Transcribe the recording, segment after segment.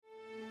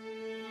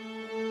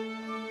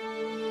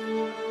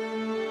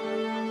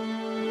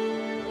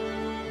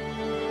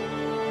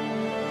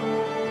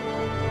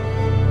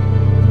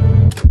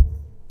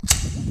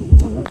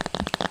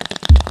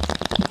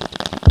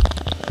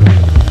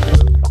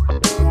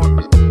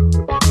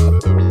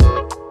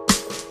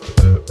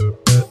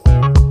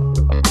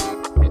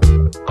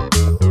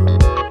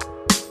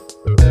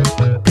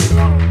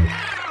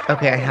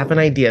Okay, I have an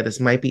idea. This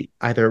might be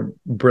either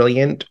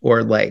brilliant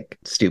or like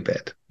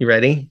stupid. You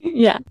ready?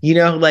 Yeah. You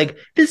know, like,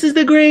 this is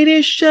the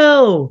greatest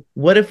show.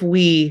 What if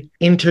we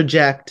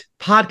interject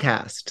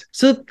podcast?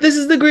 So this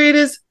is the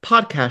greatest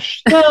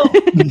podcast show.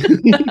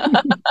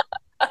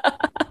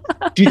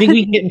 Do you think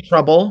we can get in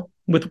trouble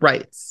with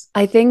rights?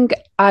 I think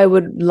I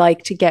would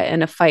like to get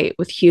in a fight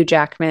with Hugh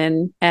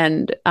Jackman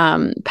and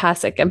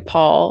Pasek and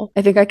Paul.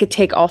 I think I could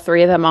take all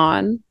three of them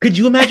on. Could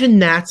you imagine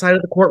that side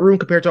of the courtroom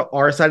compared to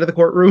our side of the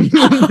courtroom?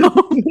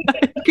 Oh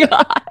my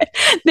God.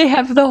 They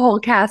have the whole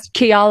cast.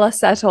 Kiala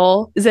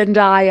Settle,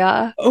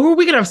 Zendaya. Oh,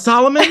 we could have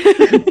Solomon,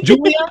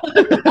 Julia.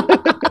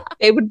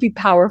 It would be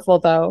powerful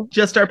though.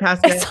 Just our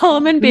past guest.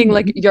 Solomon being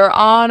like, Your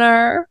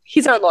Honor.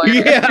 He's our lawyer.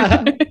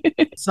 Yeah.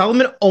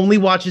 Solomon only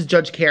watches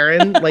Judge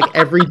Karen like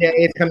every day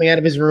it's coming out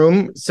of his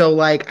room. So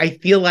like I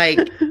feel like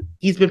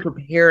he's been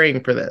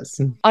preparing for this.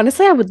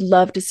 Honestly, I would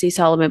love to see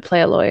Solomon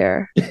play a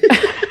lawyer.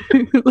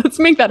 Let's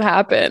make that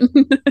happen.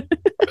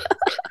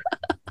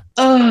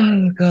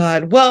 Oh,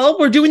 God. Well,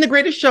 we're doing The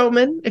Greatest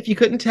Showman, if you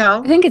couldn't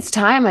tell. I think it's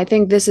time. I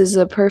think this is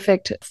a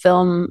perfect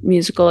film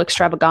musical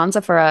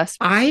extravaganza for us.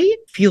 I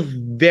feel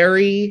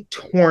very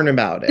torn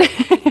about it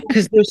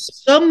because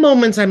there's some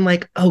moments I'm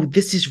like, oh,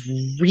 this is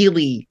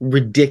really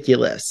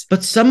ridiculous.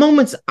 But some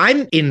moments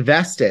I'm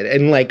invested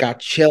and like got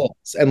chills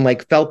and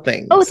like felt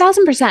things. Oh,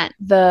 1,000%.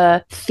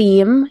 The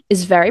theme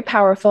is very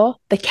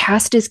powerful. The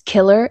cast is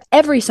killer.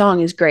 Every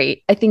song is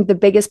great. I think the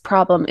biggest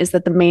problem is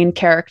that the main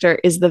character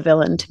is the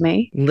villain to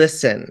me.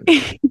 Listen,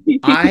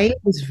 I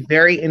was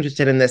very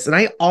interested in this. And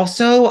I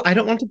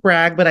don't want to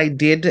brag, but I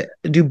did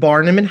do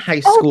Barnum in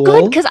high school.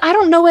 Oh, good, because I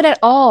don't know it at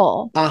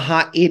all.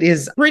 It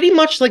is pretty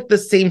much like the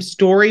same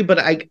story, but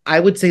I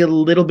would say a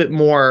little bit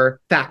more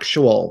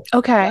factual.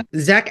 Okay.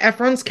 Zac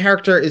Efron's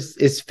character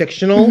is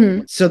fictional.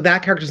 Mm-hmm. So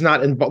that character's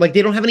not in, like,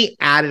 they don't have any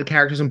added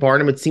characters in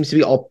Barnum. It seems to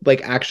be all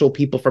like actual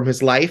people from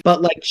his life.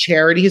 But like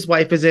Charity, his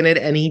wife, is in it,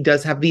 and he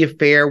does have the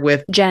affair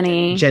with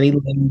Jenny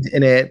Lind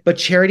in it. But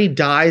Charity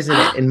dies in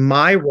it. And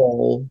my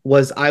role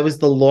was I was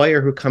the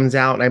lawyer who comes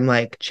out and I'm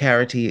like,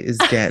 Charity is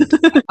dead.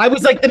 I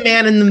was like the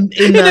man in the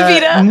movie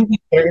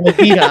in the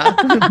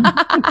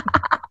Vita.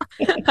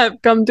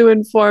 I've come to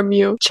inform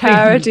you,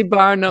 Charity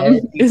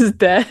Barnum is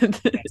dead.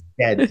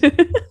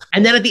 Dead.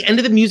 And then at the end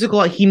of the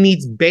musical, he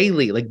meets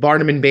Bailey, like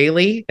Barnum and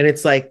Bailey. And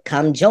it's like,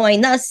 come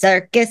join the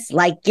circus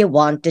like you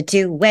wanted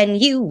to when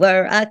you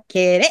were a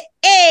kid.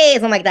 Hey,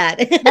 something like that.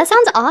 That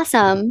sounds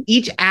awesome.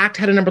 Each act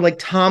had a number, like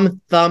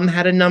Tom Thumb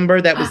had a number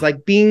that was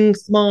like being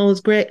small is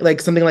great, like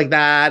something like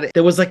that.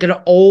 There was like an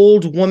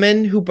old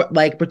woman who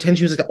like pretend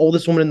she was like the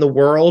oldest woman in the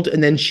world,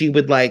 and then she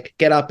would like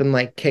get up and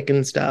like kick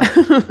and stuff.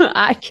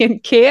 I can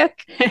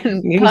kick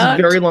and it was a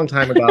very long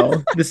time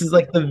ago. This is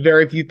like the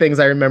very few things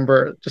I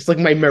remember, just like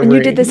my memory. And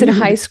you did this in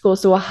high school,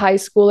 so a high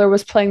schooler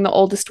was playing the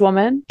oldest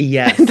woman?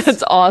 Yes.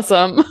 That's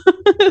awesome.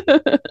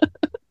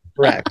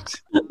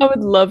 Correct. I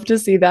would love to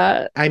see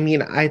that. I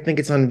mean, I think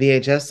it's on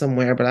VHS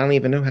somewhere, but I don't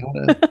even know how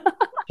to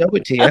show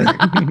it to you.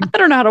 I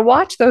don't know how to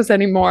watch those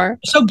anymore.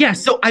 So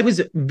I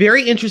was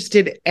very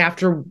interested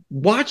after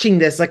watching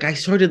this. Like I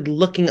started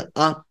looking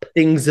up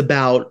things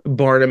about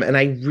Barnum, and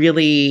I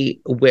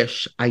really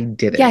wish I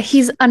didn't. Yeah,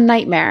 he's a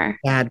nightmare.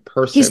 Bad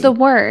person. He's the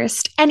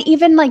worst. And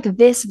even like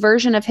this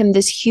version of him,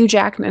 this Hugh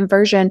Jackman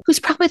version, who's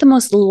probably the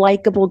most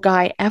likable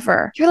guy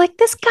ever. You're like,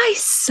 this guy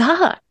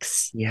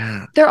sucks.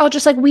 Yeah. They're all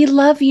just like, we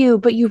love you,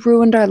 but you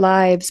ruined our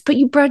lives, but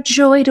you brought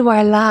joy to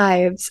our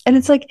lives. And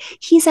it's like,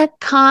 he's a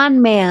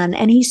con man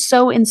and he's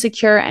so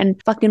insecure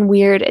and fucking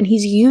weird and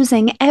he's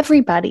using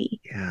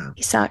everybody. Yeah.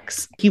 He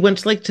sucks. He went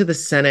to the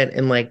Senate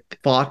and like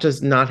fought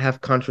to not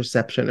have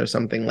contraception or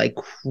something like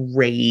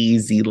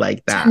crazy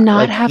like that. To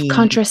not like have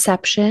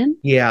contraception?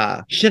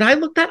 Yeah. Should I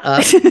look that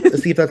up to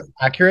see if that's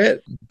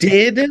accurate?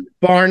 Did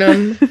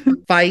Barnum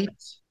fight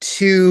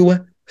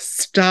to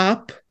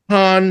stop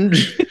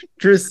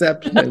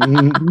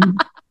contraception?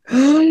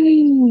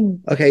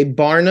 Okay,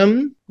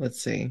 Barnum.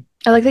 Let's see.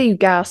 I like that you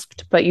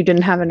gasped, but you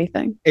didn't have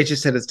anything. It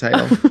just said his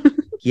title.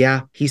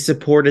 Yeah, he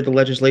supported the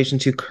legislation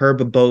to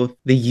curb both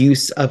the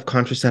use of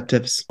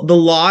contraceptives. The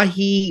law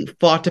he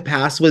fought to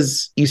pass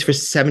was used for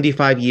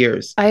 75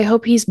 years. I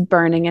hope he's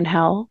burning in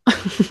hell.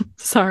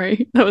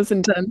 Sorry, that was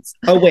intense.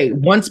 Oh, wait.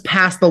 Once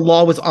passed, the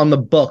law was on the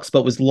books,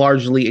 but was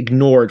largely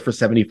ignored for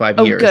 75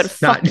 years. Oh, good.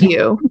 Fuck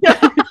you.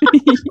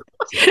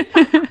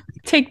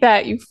 Take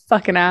that, you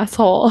fucking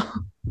asshole.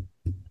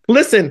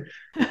 Listen,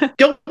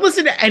 don't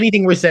listen to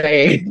anything we're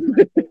saying.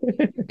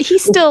 He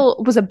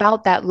still was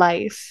about that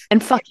life,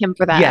 and fuck him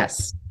for that.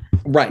 Yes.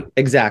 Right,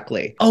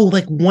 exactly. Oh,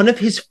 like one of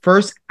his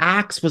first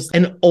acts was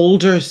an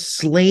older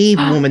slave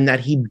woman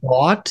that he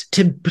bought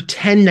to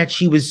pretend that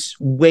she was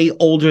way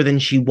older than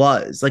she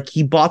was. Like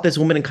he bought this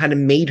woman and kind of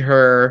made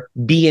her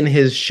be in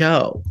his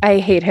show. I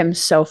hate him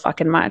so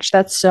fucking much.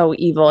 That's so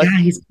evil. Yeah,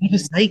 he's kind of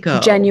psycho.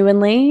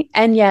 Genuinely.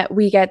 And yet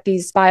we get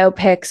these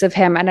biopics of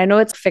him, and I know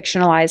it's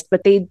fictionalized,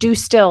 but they do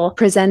still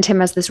present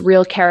him as this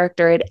real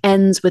character. It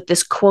ends with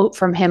this quote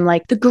from him,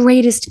 like, the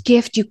greatest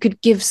gift you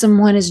could give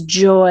someone is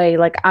joy.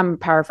 Like, I'm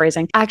paraphrasing.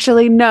 embarrassing.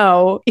 Actually,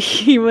 no,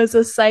 he was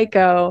a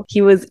psycho.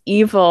 He was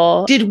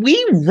evil. Did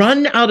we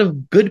run out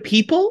of good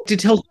people to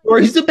tell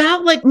stories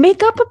about? Like,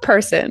 make up a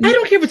person. I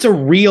don't care if it's a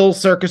real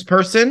circus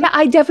person. Yeah,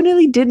 I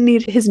definitely didn't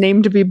need his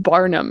name to be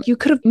Barnum. You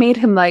could have made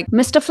him like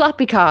Mr.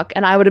 Floppycock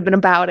and I would have been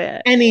about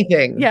it.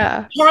 Anything.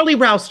 Yeah. Charlie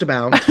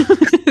Roustabout.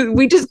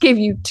 We just gave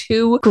you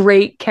two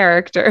great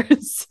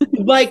characters.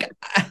 Like,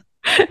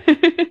 I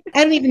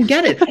don't even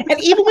get it.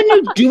 And even when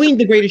you're doing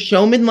The Greatest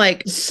Showman,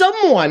 like,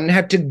 someone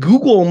had to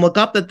Google and look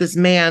up that this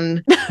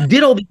man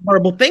did all these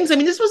horrible things. I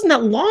mean, this wasn't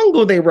that long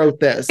ago they wrote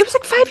this. It was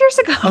like 5 years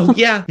ago. Oh,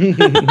 yeah.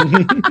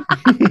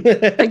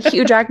 Like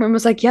Hugh Jackman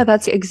was like, yeah,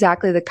 that's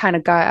exactly the kind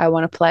of guy I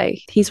want to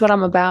play. He's what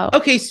I'm about.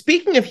 Okay,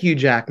 speaking of Hugh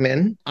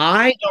Jackman,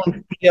 I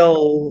don't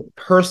feel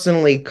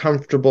personally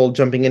comfortable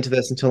jumping into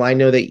this until I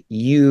know that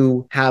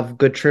you have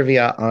good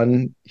trivia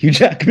on Hugh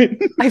Jackman.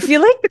 I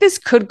feel like this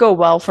could go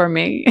well for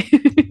me.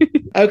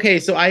 Okay,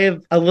 so I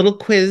have a little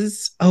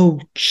quiz. Oh,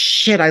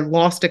 shit, I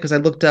lost it because I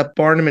looked up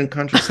Barnum and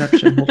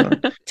contraception. Hold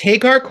on.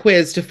 Take our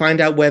quiz to find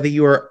out whether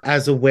you are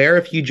as aware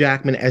of Hugh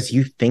Jackman as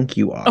you think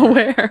you are.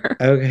 Aware.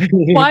 Okay.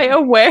 Why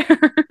aware?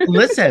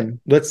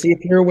 Listen, let's see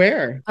if you're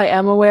aware. I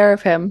am aware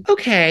of him.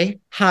 Okay,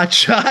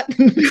 hotshot.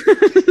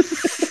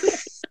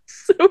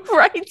 So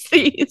writes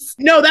these.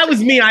 No, that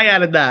was me. I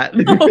added that.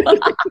 Oh.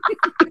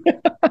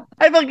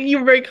 I thought you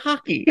were very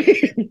cocky.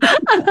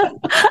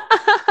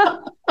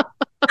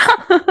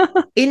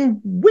 In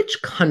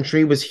which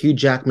country was Hugh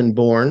Jackman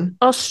born?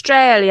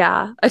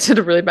 Australia. I did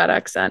a really bad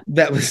accent.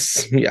 That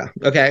was, yeah,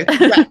 okay.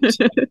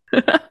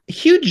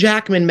 Hugh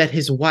Jackman met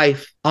his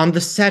wife on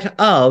the set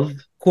of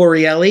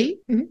Coriolis,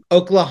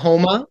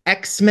 Oklahoma,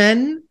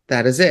 X-Men.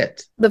 That is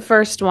it. The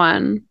first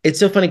one. It's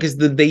so funny because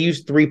they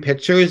used 3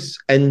 pictures,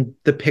 and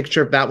the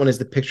picture of that one is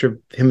the picture of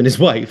him and his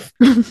wife.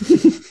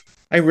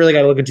 I really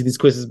got to look into these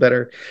quizzes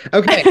better.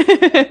 Okay.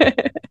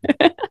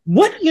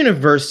 What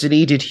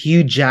university did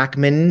Hugh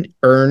Jackman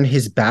earn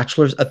his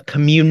Bachelor's of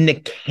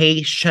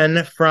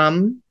Communication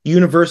from?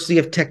 University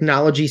of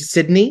Technology,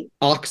 Sydney,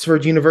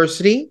 Oxford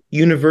University,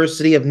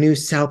 University of New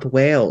South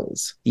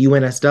Wales,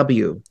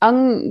 UNSW.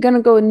 I'm going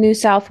to go with New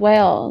South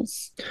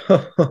Wales.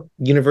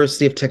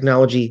 University of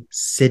Technology,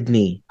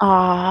 Sydney.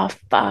 Aw,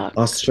 fuck.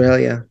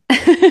 Australia.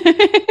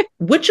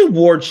 Which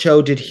award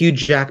show did Hugh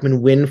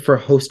Jackman win for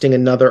hosting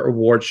another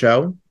award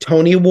show?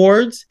 Tony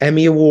Awards,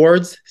 Emmy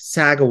Awards,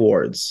 SAG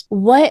Awards.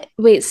 What?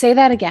 Wait, say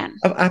that again.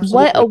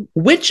 Absolutely.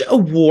 Which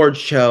award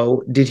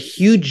show did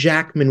Hugh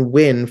Jackman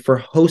win for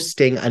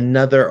hosting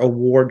another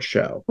award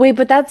show? Wait,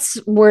 but that's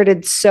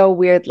worded so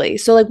weirdly.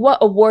 So, like, what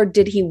award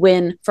did he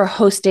win for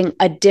hosting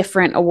a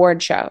different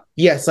award show?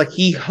 Yes, like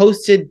he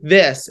hosted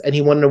this and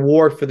he won an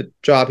award for the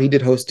job he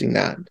did hosting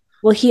that.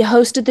 Well, he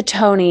hosted the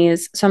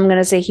Tonys, so I'm going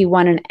to say he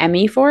won an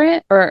Emmy for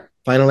it. Or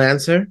final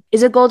answer?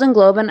 Is a Golden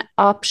Globe an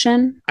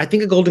option? I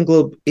think a Golden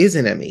Globe is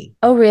an Emmy.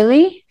 Oh,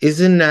 really?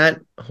 Isn't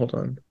that, hold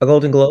on, a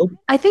Golden Globe?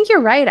 I think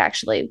you're right,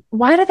 actually.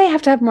 Why do they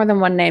have to have more than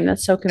one name?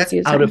 That's so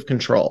confusing. That's out of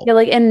control. You're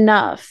like,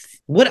 enough.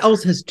 What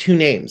else has 2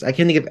 names? I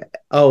can't think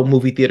of,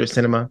 movie, theater,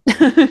 cinema.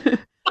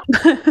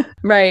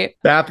 Right.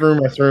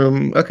 Bathroom,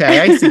 restroom. Okay,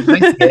 I see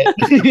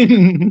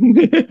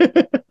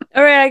it.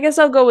 All right, I guess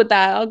I'll go with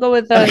that. I'll go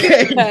with the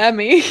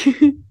Emmy.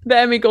 The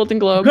Emmy Golden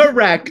Globe.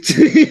 Correct.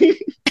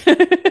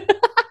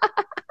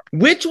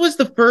 Which was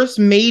the first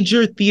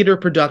major theater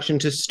production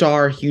to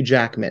star Hugh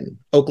Jackman?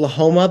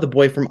 Oklahoma, The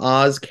Boy from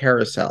Oz,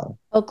 Carousel.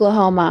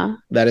 Oklahoma.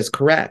 That is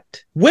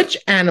correct. Which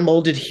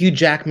animal did Hugh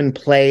Jackman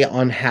play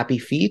on Happy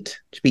Feet? It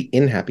should be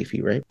in Happy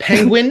Feet, right?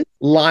 Penguin,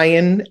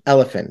 lion,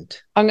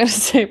 elephant. I'm going to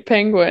say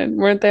penguin.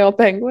 Weren't they all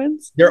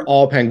penguins? They're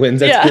all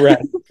penguins. That's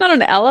correct. Not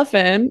an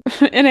elephant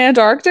in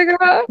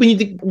Antarctica. When you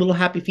think little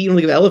Happy Feet, you don't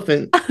think of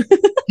elephant.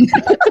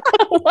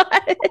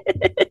 What?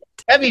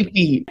 Heavy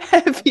feet.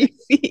 Heavy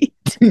feet.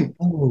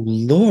 Oh,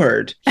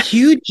 Lord.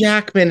 Hugh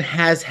Jackman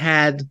has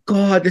had,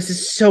 God, this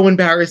is so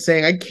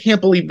embarrassing. I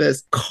can't believe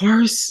this.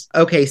 Okay,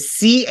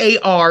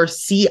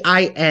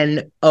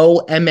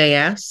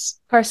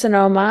 Carcinomas.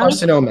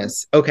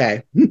 Carcinomas.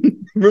 Okay.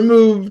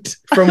 Removed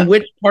from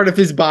which part of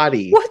his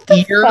body? What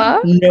the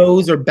fuck?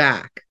 Nose, or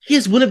back? He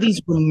has one of these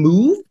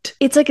removed?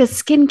 It's like a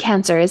skin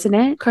cancer, isn't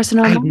it?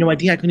 Carcinoma? I have no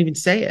idea. I couldn't even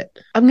say it.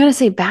 I'm going to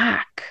say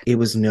back. It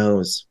was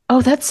nose.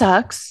 Oh, that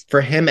sucks.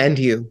 For him and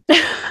you.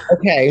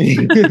 Okay.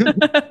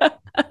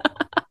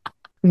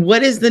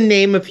 What is the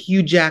name of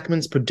Hugh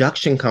Jackman's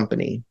production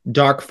company?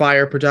 Dark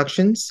Fire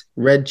Productions,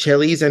 Red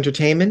Chilies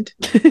Entertainment,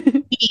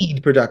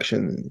 Seed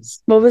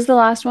Productions. What was the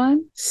last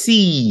one?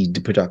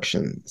 Seed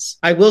Productions.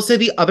 I will say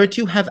the other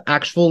 2 have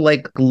actual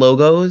like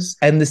logos,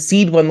 and the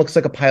Seed one looks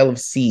like a pile of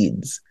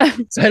seeds.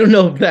 So I don't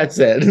know if that's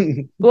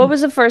it. What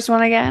was the first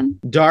one again?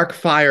 Dark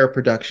Fire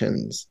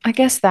Productions. I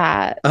guess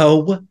that.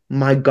 Oh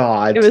my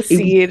God. It was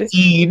Seed.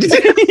 Seed.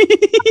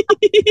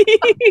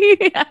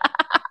 Yeah.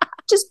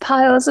 just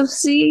piles of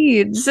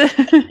seeds.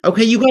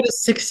 Okay, you got a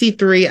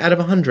 63 out of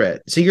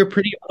 100. So you're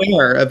pretty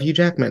aware of Hugh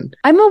Jackman.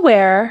 I'm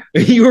aware.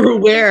 You're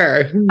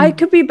aware. I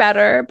could be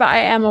better, but I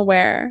am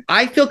aware.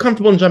 I feel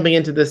comfortable in jumping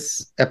into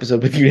this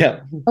episode with you now.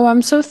 Oh,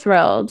 I'm so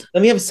thrilled.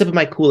 Let me have a sip of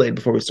my Kool-Aid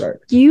before we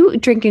start. You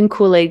drinking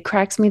Kool-Aid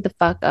cracks me the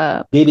fuck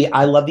up. Baby,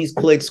 I love these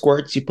Kool-Aid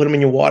squirts. You put them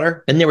in your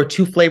water. And there were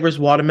 2 flavors,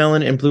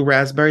 watermelon and blue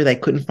raspberry, that I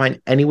couldn't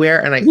find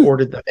anywhere. And I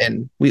ordered them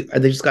in.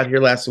 They just got here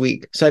last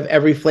week. So I have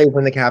every flavor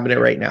in the cabinet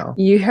right now.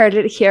 You heard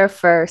it here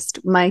first.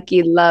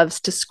 Mikey loves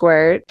to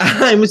squirt.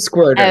 I'm a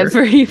squirter.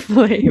 Every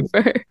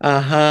flavor.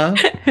 Uh-huh.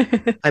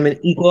 I'm an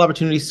equal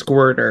opportunity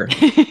squirter.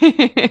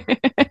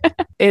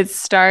 It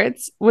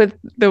starts with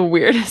the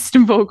weirdest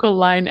vocal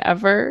line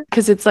ever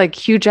because it's like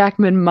Hugh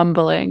Jackman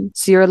mumbling.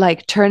 So you're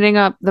like turning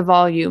up the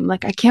volume.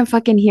 Like, I can't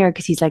fucking hear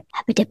because he's like,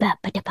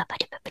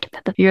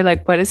 you're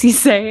like, what is he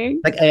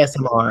saying? Like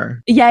ASMR.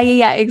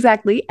 Yeah,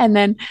 exactly. And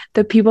then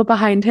the people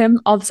behind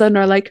him all of a sudden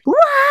are like, wow,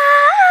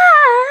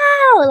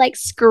 like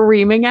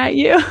screaming at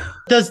you.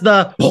 Does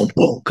the boom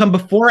boom come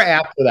before or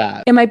after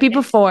that? It might be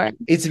before.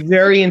 It's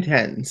very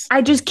intense.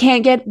 I just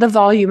can't get the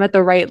volume at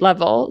the right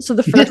level. So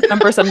the first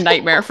number is a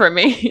nightmare for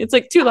me. It's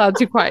like too loud,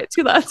 too quiet,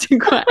 too loud, too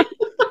quiet.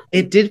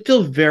 It did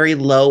feel very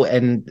low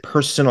and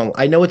personal.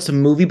 I know it's a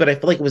movie, but I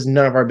feel like it was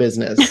none of our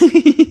business.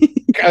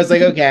 I was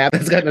like, okay,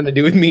 that's got nothing to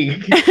do with me.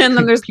 And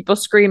then there's people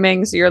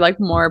screaming, so you're like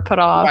more put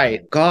off.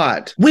 Right.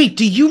 God. Wait,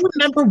 do you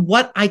remember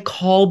what I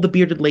called the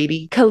bearded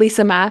lady?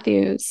 Kalisa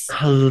Matthews.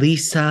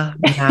 Kalisa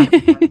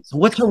Matthews.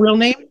 What's her real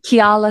name?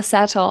 Kiala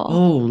Settle.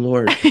 Oh,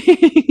 Lord.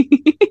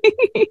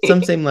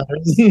 Some same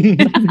letters.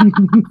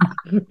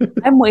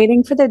 I'm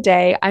waiting for the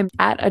day I'm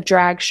at a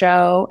drag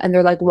show and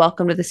they're like,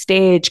 welcome to the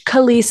stage,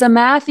 Kalisa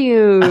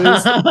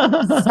Matthews.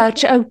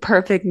 Such a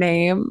perfect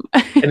name.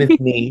 And it's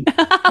me.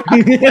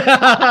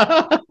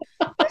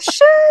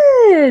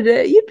 Should.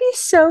 You'd be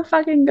so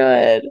fucking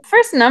good.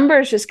 First number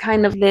is just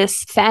kind of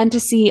this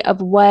fantasy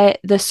of what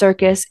the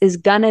circus is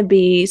gonna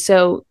be.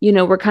 So,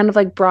 we're kind of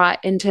like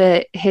brought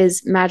into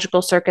his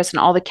magical circus and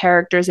all the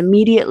characters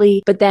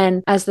immediately. But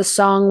then as the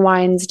song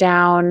winds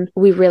down,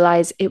 we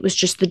realize it was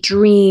just the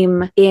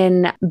dream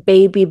in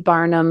baby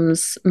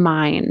Barnum's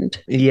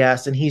mind.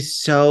 Yes, and he's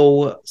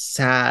so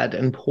sad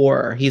and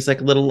poor. He's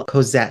like little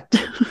Cosette.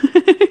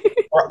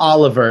 Or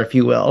Oliver, if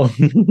you will.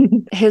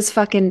 His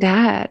fucking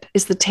dad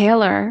is the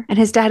tailor, and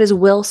his dad is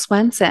Will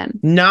Swenson.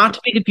 Not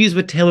to be confused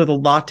with Taylor the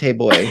Latte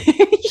Boy.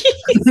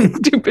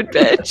 Stupid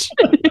bitch.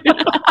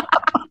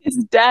 His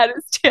dad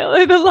is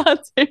Taylor the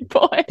Latte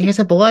Boy. There's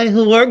a boy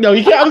who worked. No,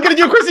 you can't. I'm going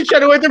to do a Kristen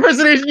Chenoweth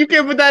impersonation. You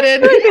can't put that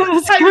in.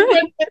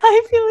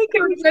 I feel like I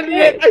regretted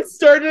it. I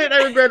started it.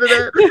 I regretted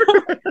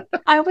it.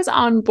 I was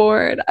on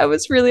board. I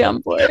was really on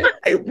board.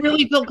 I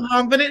really feel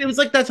confident. It was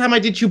like that time I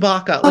did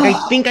Chewbacca. Like,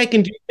 I think I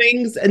can do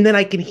things, and then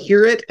I can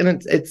hear it,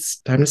 and it's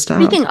time to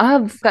stop. Speaking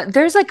of,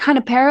 there's like kind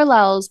of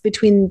parallels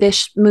between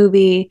this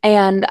movie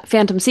and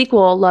Phantom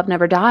sequel, Love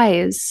Never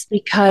Dies,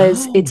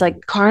 because it's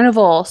like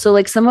carnival. So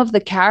like some of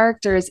the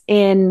characters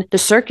in the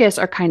circus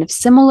are kind of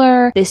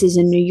similar. This is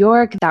in New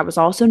York. That was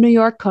also New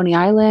York, Coney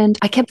Island.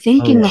 I kept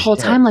thinking the whole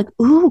time, like,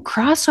 ooh,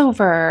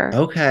 crossover.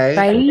 Okay.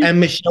 Right? And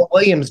Michelle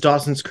Williams,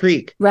 Dawson's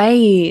Creek.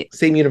 Right.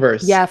 Same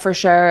universe. Yeah, for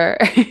sure.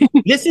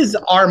 This is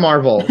our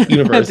Marvel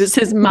universe. This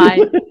is my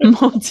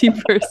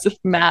multiverse of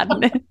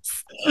madness.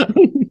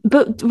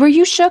 But were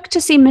you shook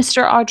to see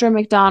Mr. Audra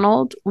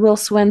McDonald, Will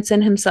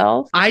Swenson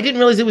himself? I didn't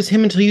realize it was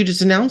him until you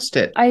just announced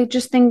it. I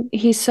just think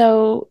he's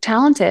so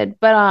talented.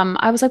 But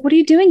I was like, what are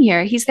you doing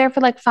here? He's there for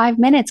like 5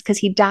 minutes because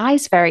he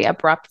dies very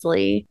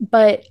abruptly.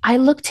 But I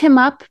looked him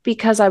up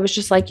because I was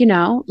just like,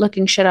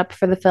 looking shit up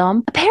for the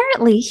film.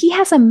 Apparently, he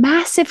has a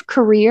massive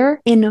career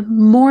in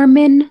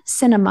Mormon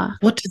cinema.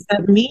 What does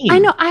that mean? I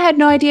know. I had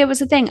no idea it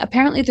was a thing.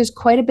 Apparently, there's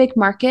quite a big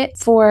market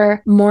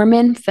for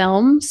Mormon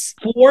films.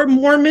 For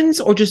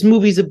Mormons, or just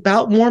movies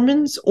about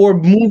Mormons, or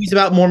movies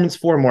about Mormons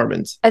for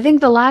Mormons? I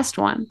think the last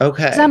one.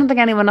 Okay. Because I don't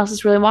think anyone else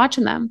is really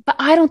watching them. But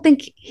I don't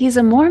think he's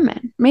a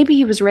Mormon. Maybe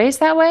he was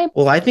raised that way.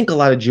 Well, I think a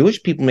lot of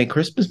Jewish people make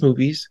Christmas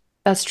movies.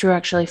 That's true,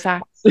 actually.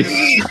 Fact.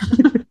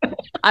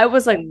 I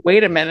was like,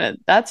 wait a minute.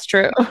 That's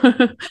true.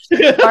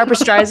 Barbra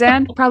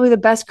Streisand, probably the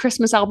best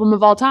Christmas album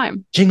of all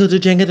time. Jingle to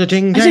jingle to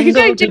jingle.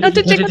 Jingle to jingle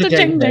to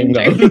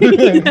jingle.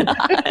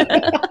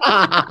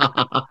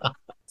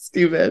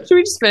 Stupid. Should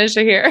we just finish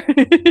it here?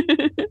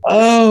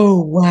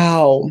 Oh,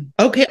 wow.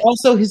 Okay.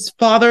 Also, his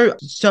father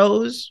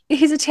sews.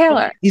 He's a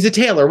tailor. He's a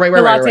tailor. Right.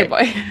 The latte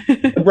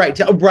boy. Right.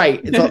 It's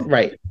all,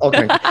 right.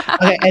 Okay.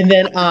 Okay. And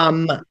then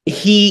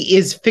he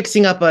is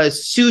fixing up a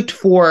suit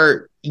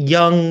for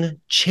young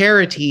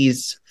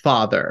Charity's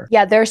father.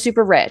 Yeah, they're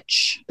super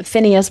rich.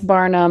 Phineas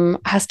Barnum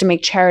has to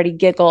make Charity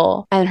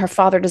giggle, and her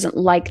father doesn't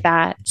like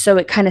that. So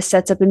it kind of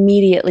sets up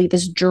immediately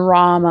this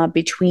drama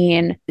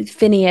between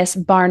Phineas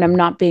Barnum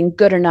not being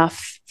good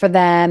enough for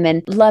them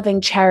and loving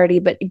Charity,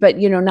 but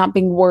not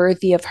being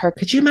worthy of her.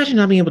 Could you imagine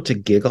not being able to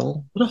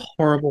giggle? What a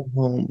horrible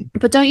home.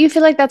 But don't you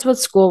feel like that's what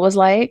school was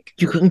like?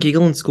 You couldn't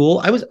giggle in school?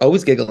 I was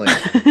always giggling.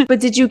 But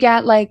did you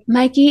get like,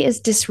 Mikey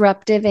is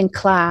disruptive in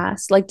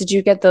class? Like, did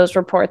you get those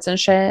reports and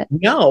shit?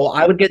 No,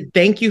 I would get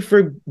thank you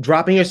for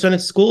dropping your son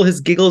at school. His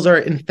giggles are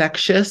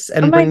infectious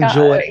and Oh my bring God.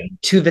 joy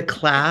to the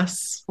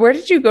class. Where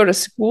did you go to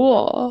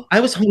school? I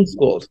was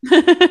homeschooled.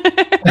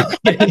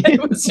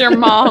 It was your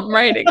mom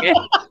writing it.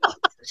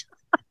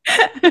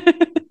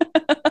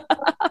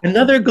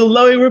 Another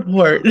glowing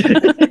report.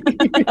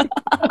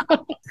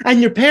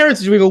 And your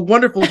parents are doing a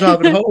wonderful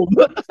job at home.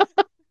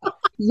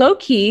 Low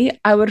key,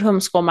 I would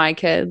homeschool my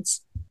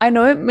kids. I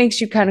know it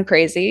makes you kind of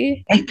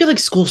crazy. I feel like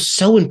school's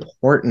so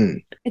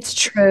important. It's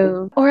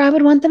true. Or I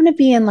would want them to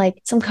be in like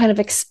some kind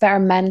of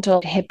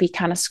experimental hippie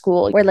kind of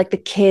school where like the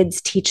kids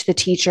teach the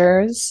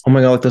teachers. Oh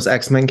my God, like those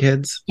X-Men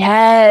kids.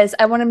 Yes,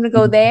 I want them to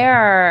go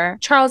there.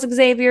 Charles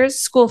Xavier's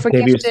School for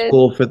Xavier's Gifted.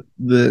 School for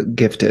the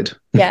Gifted.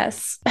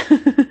 Yes.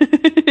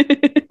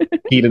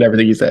 He did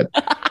everything you said.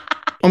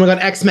 Oh my God,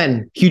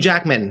 X-Men, Hugh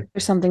Jackman.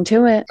 There's something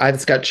to it. I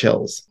just got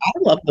chills. I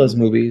love those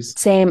movies.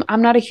 Same.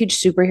 I'm not a huge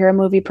superhero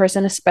movie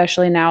person,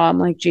 especially now. I'm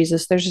like,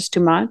 Jesus, there's just too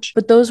much.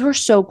 But those were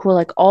so cool.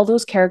 Like all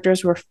those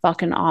characters were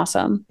fucking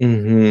awesome.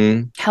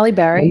 Mm-hmm. Halle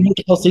Berry.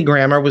 Kelsey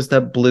Grammer was the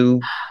blue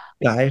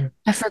guy.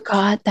 I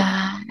forgot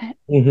that.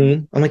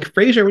 Mm-hmm. I'm like,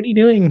 Frasier, what are you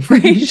doing?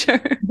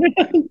 Frasier.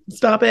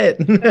 Stop it.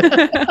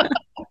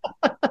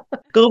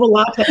 Go have a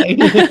latte.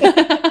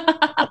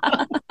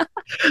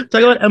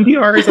 Talk about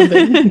NPR or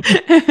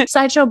something.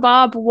 Sideshow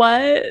Bob,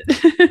 what?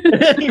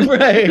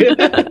 Right.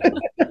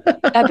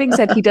 That being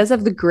said, he does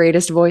have the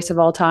greatest voice of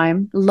all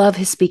time. Love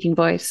his speaking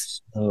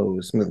voice. So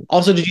smooth.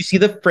 Also, did you see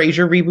the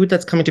Frasier reboot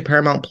that's coming to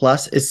Paramount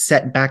Plus is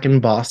set back in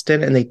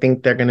Boston, and they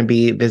think they're going to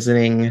be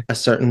visiting a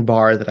certain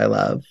bar that I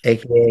love,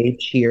 aka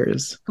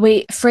Cheers.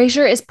 Wait,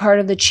 Frasier is part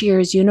of the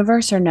Cheers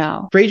universe or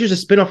no? Frasier's a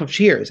spinoff of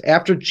Cheers.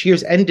 After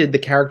Cheers ended, the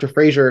character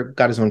Frasier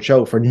got his own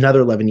show for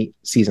another 11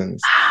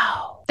 seasons.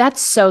 Wow.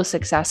 That's so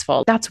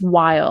successful. That's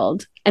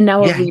wild. And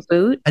now a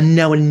reboot? And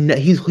now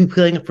he's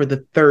playing it for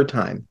the third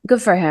time.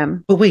 Good for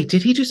him. But wait,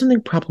 did he do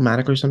something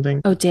problematic or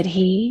something? Oh, did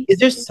he? Is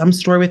there some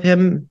story with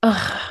him?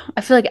 Ugh,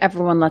 I feel like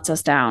everyone lets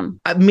us down.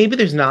 Maybe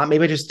there's not.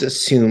 Maybe I just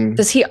assume.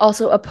 Does he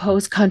also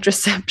oppose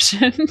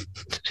contraception?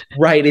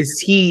 Right.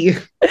 Is he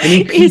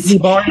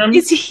Barnum?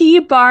 Is he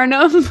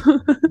Barnum?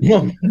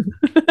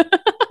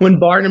 When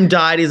Barnum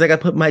died, he's like, I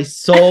put my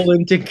soul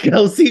into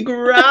Kelsey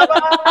Grammer.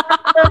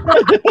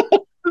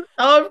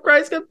 Oh, if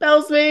Christ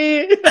compels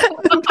me.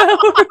 The power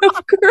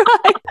of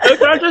Christ. No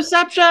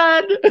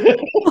contraception.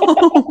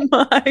 Oh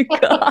my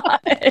God.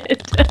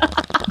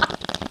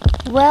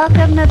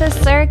 Welcome to the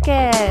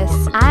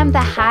circus. I'm the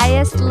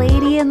highest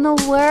lady in the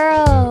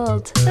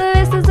world.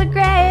 This is the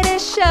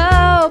greatest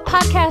show,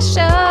 podcast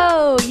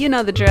show. You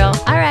know the drill.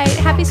 All right,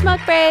 happy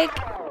smoke break.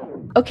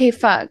 Okay,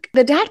 fuck.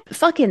 The dad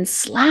fucking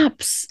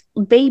slaps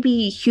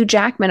baby Hugh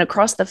Jackman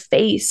across the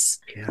face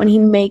when he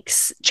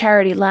makes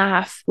Charity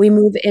laugh. We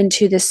move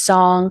into this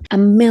song, A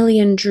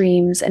Million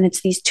Dreams, and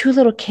it's these two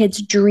little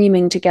kids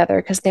dreaming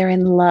together because they're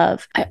in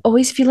love. I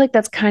always feel like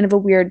that's kind of a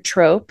weird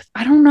trope.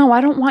 I don't know. I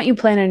don't want you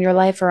planning your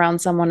life around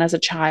someone as a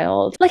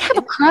child. Like, have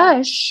a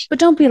crush, but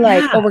don't be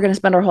like, oh, we're going to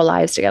spend our whole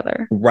lives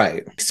together.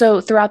 Right.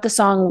 So throughout the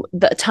song,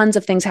 tons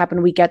of things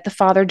happen. We get the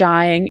father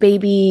dying,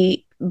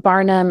 baby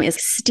Barnum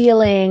is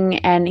stealing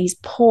and he's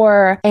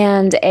poor,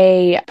 and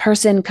a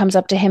person comes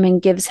up to him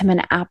and gives him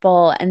an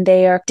apple, and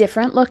they are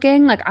different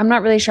looking. Like, I'm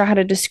not really sure how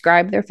to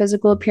describe their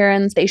physical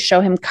appearance. They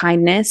show him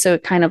kindness, so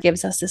it kind of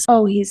gives us this,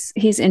 oh, he's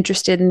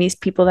interested in these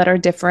people that are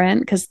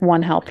different because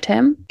one helped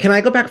him. Can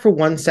I go back for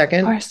 1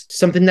 second? Of course.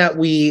 Something Something that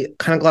we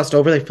kind of glossed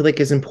over that I feel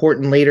like is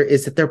important later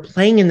is that they're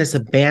playing in this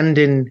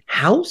abandoned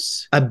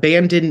house,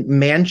 abandoned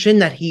mansion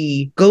that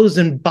he goes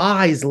and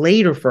buys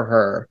later for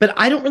her. But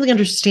I don't really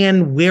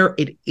understand where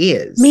it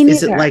is. Me neither.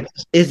 Is it like,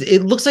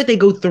 it looks like they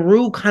go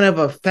through kind of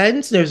a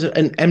fence. There's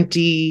an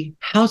empty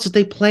house that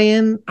they play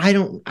in. I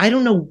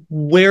don't know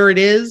where it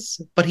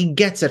is, but he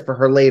gets it for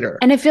her later.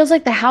 And it feels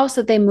like the house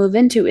that they move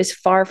into is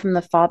far from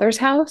the father's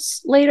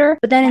house later.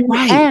 But then in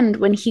the end,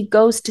 when he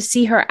goes to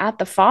see her at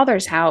the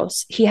father's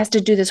house, he has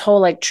to do this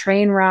whole like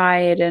train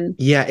ride and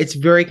Yeah, it's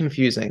very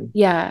confusing.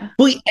 yeah.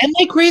 Wait, am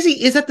I crazy?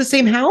 Is that the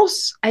same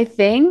house? I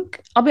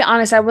think, I'll be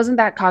honest, I wasn't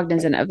that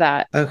cognizant of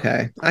that.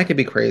 Okay, I could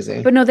be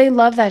crazy. But no, they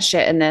love that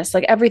shit in this.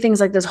 Like, everything's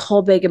like this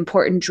whole big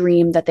important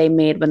dream that they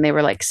made when they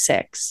were like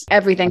 6.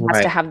 Everything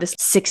has to have this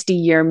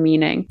 60-year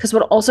meaning. Because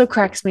what also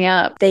cracks me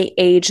up, they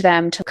age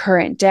them to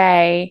current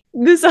day.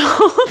 This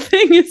whole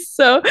thing is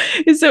so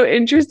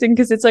interesting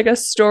because it's like a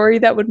story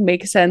that would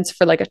make sense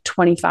for like a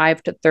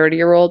 25 to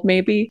 30-year-old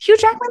maybe. Hugh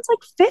Jackman's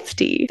like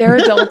 50. They're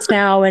adults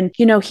now, and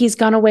you know, he's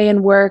gone away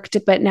and worked,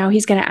 but now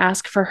he's going to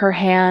ask for her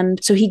hand.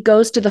 So he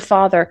goes to the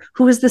father,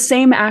 who is the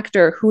same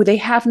actor who they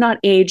have not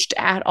aged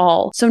at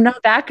all. So now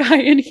that guy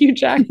and Hugh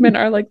Jackman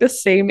are like the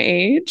same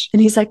age.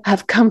 And he's like,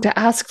 I've come to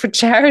ask for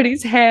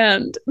Charity's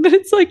hand. But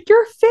it's like,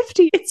 you're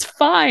 50. It's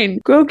fine.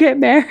 Go get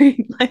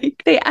married.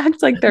 Like, they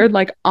act like they're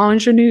like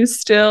ingenues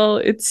still.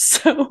 It's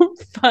so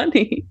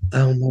funny.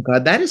 Oh my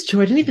God, that is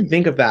true. I didn't even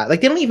think of that.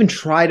 Like, they don't even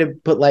try to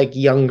put like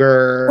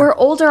younger or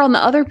older on the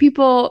other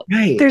people.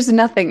 Right. There's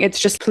nothing. It's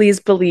just please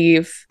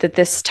believe that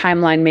this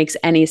timeline makes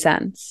any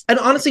sense. And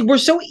honestly, we're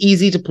so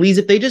easy to please.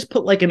 If they just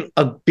put like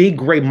a big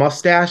gray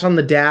mustache on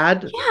the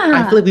dad,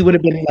 I feel like we would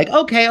have been like,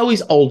 okay, oh,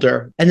 he's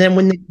older. And then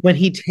when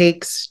he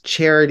takes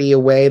Charity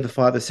away, the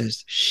father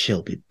says,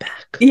 she'll be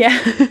back. Yeah.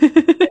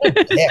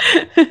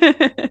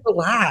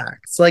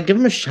 Relax. Like, give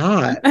him a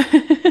shot.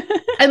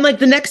 And like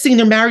the next scene,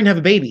 they're married and have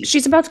a baby.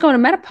 She's about to go into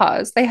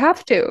menopause. They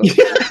have to.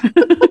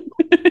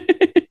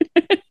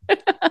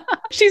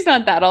 She's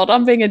not that old.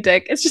 I'm being a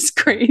dick. It's just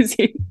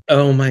crazy.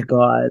 Oh my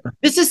God.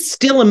 This is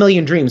still A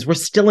Million Dreams. We're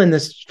still in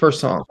this first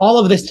song. All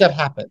of this stuff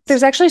happens.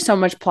 There's actually so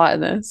much plot in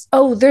this.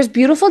 Oh, there's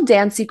beautiful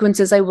dance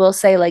sequences, I will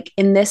say, like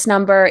in this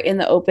number, in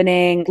the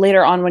opening,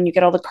 later on when you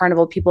get all the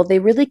carnival people, they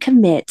really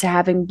commit to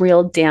having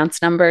real dance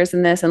numbers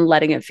in this and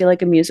letting it feel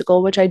like a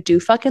musical, which I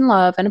do fucking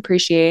love and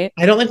appreciate.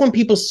 I don't like when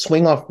people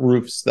swing off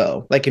roofs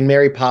though. Like in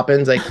Mary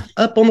Poppins, like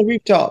up on the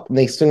rooftop and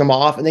they swing them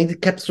off and they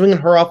kept swinging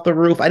her off the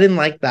roof. I didn't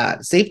like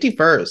that. Safety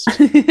first.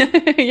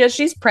 Yeah,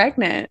 she's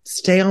pregnant.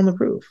 Stay on the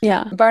roof.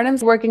 Yeah.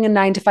 Barnum's working a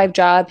 9-to-5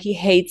 job. He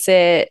hates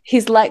it.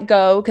 He's let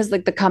go because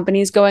like the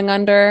company's going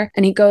under,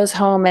 and he goes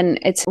home and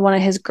it's one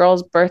of his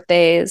girls'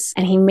 birthdays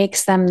and he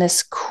makes them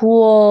this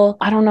cool,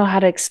 I don't know how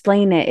to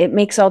explain it. It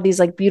makes all these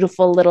like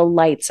beautiful little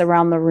lights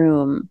around the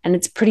room and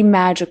it's pretty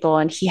magical.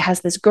 And he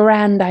has this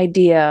grand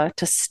idea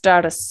to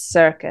start a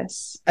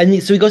circus.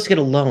 And so he goes to get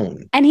a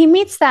loan. And he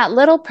meets that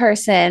little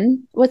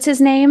person. What's his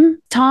name?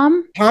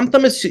 Tom? Tom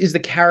Thumb is the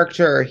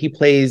character he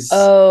plays.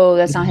 Oh,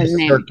 that's not his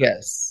name.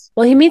 Circus.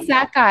 Well, he meets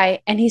that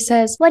guy and he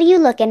says, What are you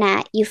looking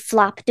at, you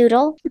flop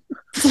doodle?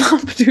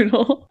 flop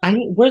doodle.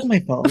 Where's my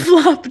phone?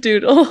 Flop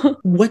doodle.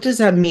 What does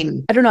that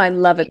mean? I don't know. I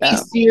love it though. Hey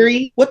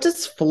Siri, what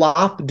does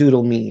flop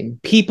doodle mean?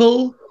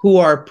 People who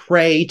are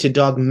prey to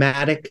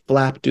dogmatic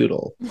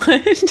flapdoodle.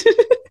 What?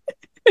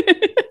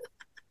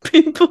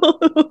 People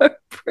who are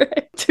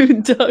prey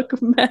to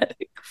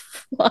dogmatic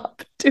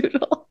flop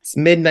doodle. It's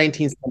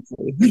mid-19th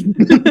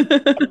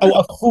century. Oh,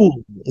 a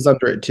fool is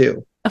under it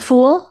too. A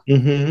fool?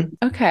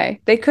 Mm-hmm. Okay.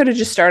 They could have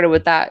just started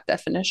with that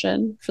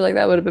definition. I feel like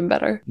that would have been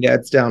better. Yeah,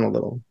 it's down a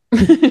little.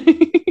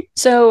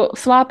 So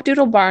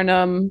Flopdoodle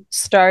Barnum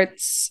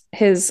starts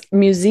his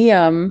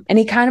museum and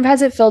he kind of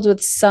has it filled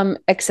with some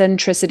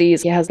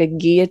eccentricities. He has a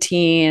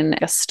guillotine,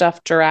 a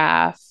stuffed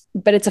giraffe,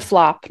 but it's a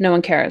flop. No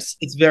one cares.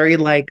 It's very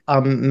like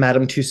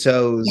Madame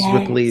Tussauds, Yes.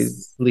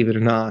 Ripley's, believe it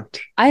or not.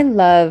 I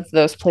love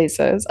those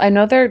places. I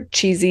know they're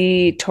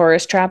cheesy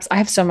tourist traps. I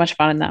have so much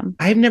fun in them.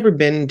 I've never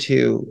been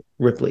to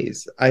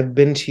Ripley's. I've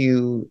been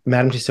to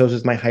Madame Tussauds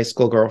with my high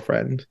school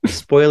girlfriend.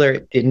 Spoiler,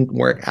 it didn't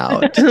work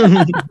out.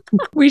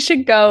 We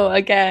should go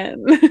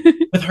again.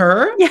 With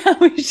her? Yeah,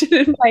 we should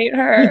invite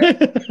her.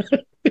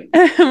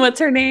 What's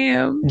her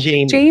name?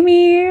 Jamie.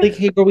 Jamie. Like,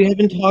 hey, girl, we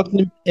haven't talked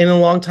in a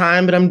long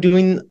time, but I'm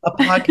doing a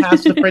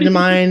podcast with a friend of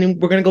mine, and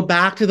we're going to go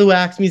back to the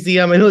Wax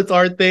Museum. I know it's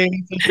our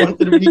thing, so she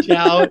wanted to reach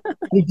out.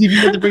 If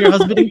you want to bring your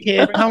husband and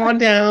kid, come on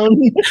down.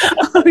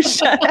 Oh,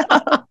 shut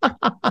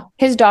up.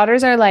 His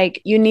daughters are like,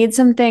 you need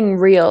something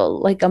real,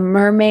 like a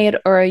mermaid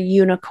or a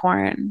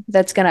unicorn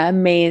that's going to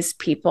amaze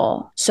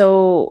people.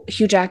 So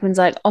Hugh Jackman's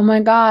like, oh my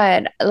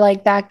God,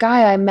 like that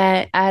guy I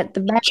met at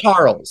the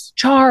Charles.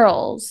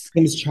 Charles. His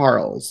name is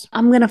Charles.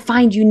 I'm going to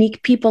find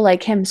unique people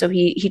like him. So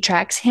he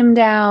tracks him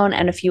down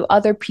and a few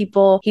other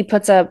people. He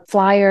puts up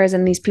flyers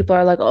and these people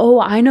are like, oh,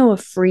 I know a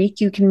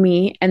freak you can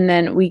meet. And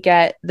then we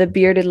get the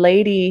bearded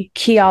lady,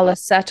 Keala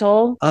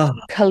Settle,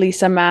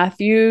 Kalisa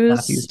Matthews.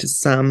 Matthews to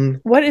some.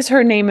 What is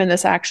her name in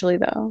this actually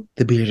though?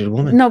 The bearded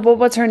woman. No, but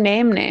what's her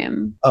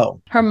name?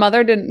 Oh. Her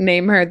mother didn't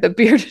name her the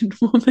bearded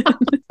woman.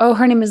 Oh,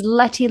 her name is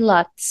Letty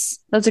Lutz.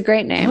 That's a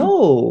great name.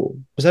 Oh.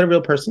 Was that a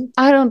real person?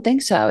 I don't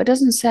think so. It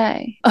doesn't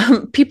say.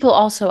 People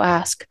also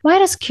ask, why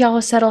does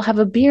Keala Settle have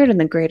a beard in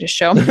The Greatest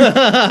Showman?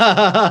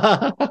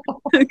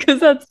 Because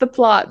that's the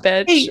plot,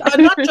 bitch. Hey,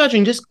 I'm not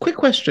judging. Just quick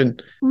question.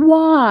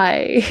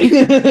 Why?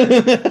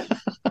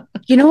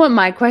 You know what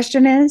my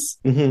question is?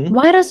 Mm-hmm.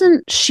 Why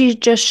doesn't she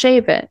just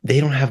shave it? They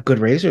don't have good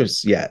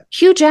razors yet.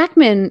 Hugh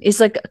Jackman is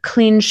like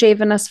clean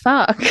shaven as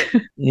fuck.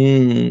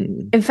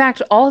 Mm. In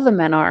fact, all the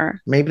men are.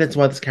 Maybe that's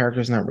why this character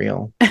is not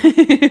real.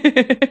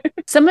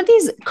 Some of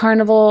these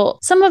carnival,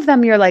 some of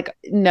them you're like,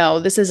 no,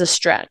 this is a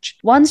stretch.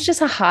 One's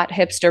just a hot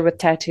hipster with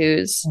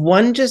tattoos.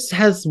 One just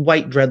has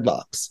white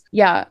dreadlocks.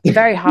 Yeah,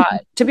 very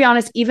hot. To be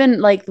honest,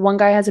 even like one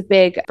guy has a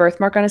big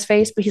birthmark on his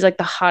face, but he's like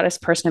the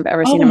hottest person I've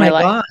ever seen in my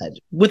life. God.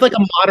 With like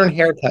a modern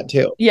haircut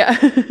too. Yeah.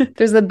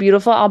 There's the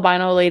beautiful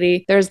albino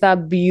lady. There's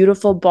that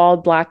beautiful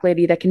bald black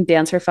lady that can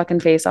dance her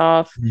fucking face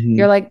off. Mm-hmm.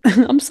 You're like,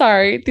 I'm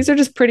sorry. These are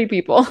just pretty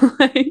people.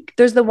 Like,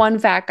 there's the one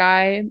fat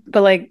guy,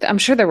 but like, I'm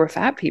sure there were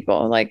fat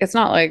people. Like, it's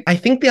not like. I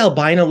think the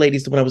albino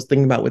lady's the one I was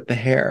thinking about with the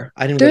hair.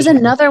 I didn't. There's really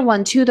another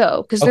one too,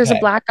 though, because there's a Okay.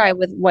 black guy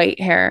with white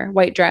hair,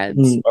 white dreads.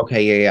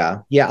 Okay,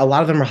 yeah. A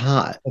lot of them are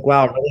hot. Like,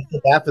 wow, I really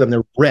feel bad for them.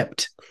 They're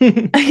ripped.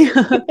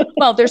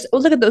 Well,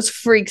 look at those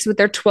freaks with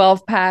their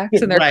 12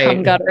 packs and their Right.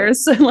 cum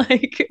gutters. Like,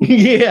 like,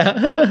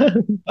 Yeah.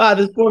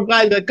 This poor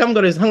guy that come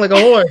got his hung like a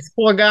horse.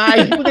 Poor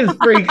guy. Look at this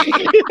freak.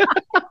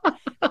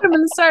 I'm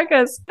in the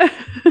circus.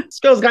 This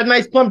girl's got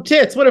nice plump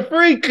tits. What a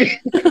freak.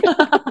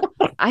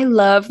 I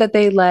love that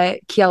they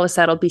let Kiala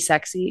Settle be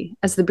sexy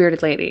as the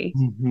bearded lady.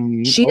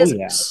 Mm-hmm. She is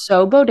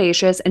so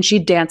bodacious and she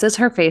dances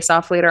her face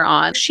off later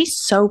on. She's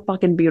so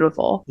fucking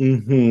beautiful.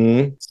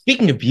 Mm-hmm.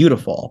 Speaking of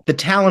beautiful, the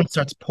talent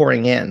starts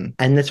pouring in.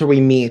 And that's where we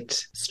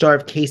meet star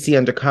of Casey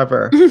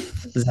Undercover,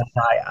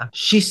 Zendaya.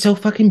 She's so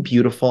fucking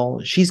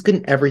beautiful. She's good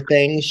in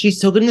everything.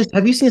 She's so good in this.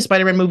 Have you seen the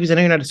Spider-Man movies? I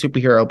know you're not a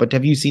superhero, but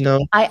have you seen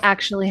those? I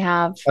actually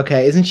have.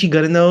 Okay, isn't she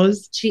good in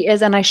those? She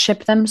is, and I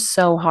ship them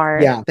so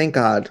hard. Yeah, thank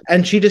God.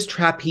 And she does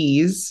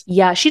trapeze.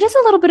 Yeah, she does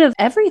a little bit of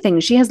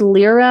everything. She has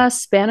Lyra,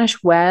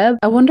 Spanish Web.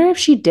 I wonder if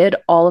she did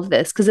all of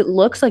this because it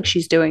looks like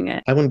she's doing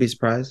it. I wouldn't be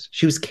surprised.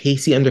 She was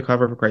Casey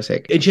Undercover, for Christ's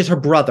sake. And she has her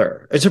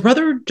brother. Is her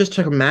brother just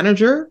like a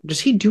manager? Does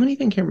he do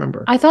anything? Can't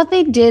remember. I thought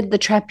they did the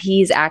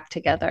trapeze act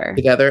together.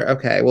 Together?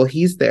 Okay, well,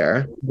 he's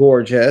there.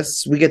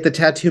 Gorgeous. We get the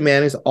tattoo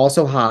man who's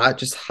also hot,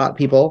 just hot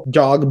people.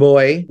 Dog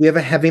boy. We have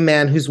a heavy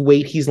man whose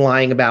weight he's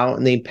lying about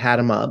and they pat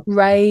him up.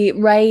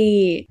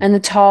 Right. And the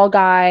tall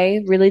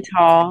guy, really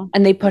tall,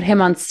 and they put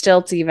him on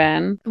stilts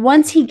even.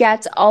 Once he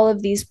gets all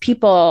of these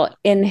people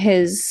in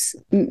his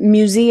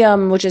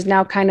museum, which is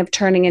now kind of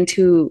turning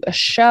into a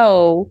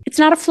show, it's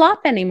not a flop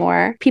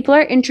anymore. People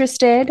are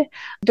interested.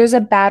 There's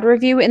a bad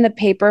review in the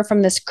paper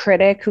from this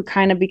critic who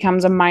kind of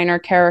becomes a minor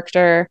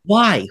character.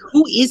 Why?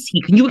 Who is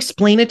he? Can you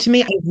explain it to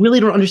me? I really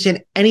don't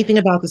understand anything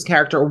about this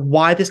character or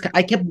why this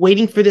I kept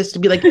waiting for this to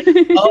be like,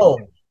 oh,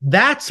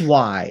 that's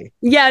why.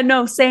 Yeah,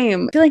 no,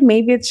 same. I feel like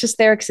maybe it's just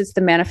there because it's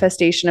the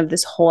manifestation of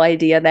this whole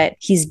idea that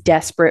he's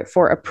desperate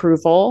for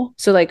approval.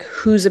 So like,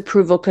 whose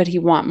approval could he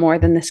want more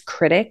than this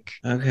critic?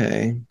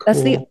 Okay, cool.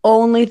 That's the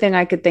only thing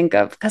I could think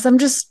of because I'm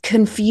just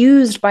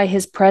confused by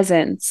his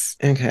presence.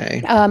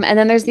 Okay. And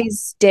then there's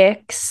these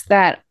dicks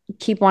that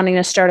keep wanting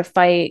to start a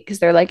fight because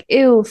they're like,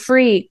 ew,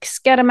 freaks,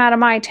 get him out of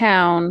my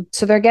town.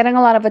 So they're getting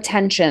a lot of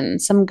attention,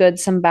 some good,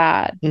 some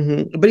bad.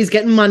 Mm-hmm. But he's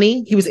getting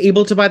money. He was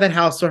able to buy that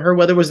house for her,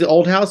 whether it was the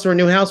old house or a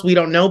new house, we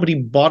don't know, but he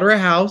bought her a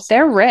house.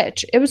 They're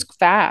rich. It was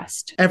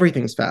fast.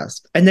 Everything's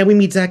fast. And then we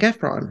meet Zac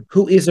Efron,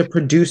 who is a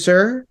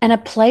producer. And a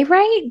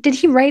playwright? Did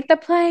he write the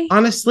play?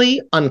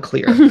 Honestly,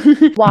 unclear.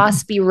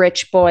 Waspy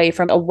rich boy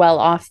from a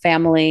well-off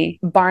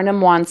family.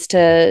 Barnum wants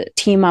to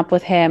team up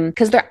with him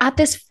because they're at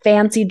this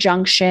fancy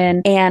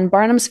junction and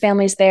Barnum's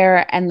family's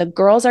there and the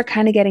girls are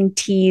kind of getting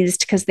teased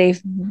because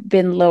they've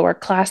been lower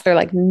class. They're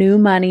like new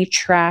money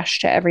trash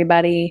to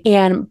everybody.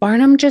 And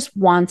Barnum just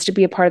wants to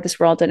be a part of this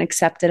world and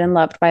accepted and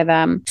loved by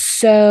them.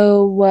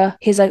 So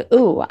he's like,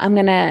 ooh, I'm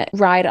going to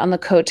ride on the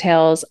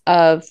coattails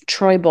of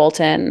Troy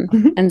Bolton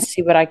and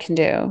see what I can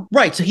do.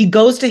 Right. So he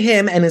goes to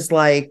him and is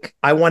like,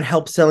 I want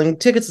help selling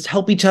tickets. Let's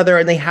help each other.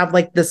 And they have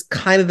like this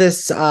kind of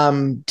this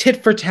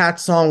tit for tat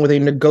song where they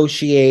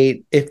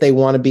negotiate if they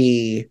want to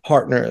be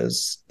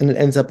partners. And it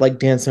ends up like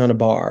dancing on a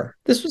bar.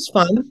 This was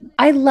fun.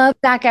 I love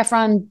Zac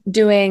Efron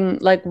doing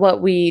like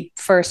what we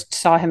first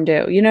saw him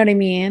do. You know what I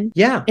mean?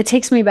 Yeah. It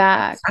takes me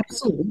back.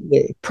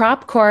 Absolutely.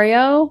 Prop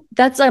choreo,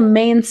 that's a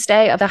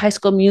mainstay of the High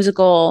School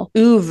Musical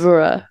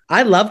oeuvre.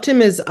 I loved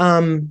him as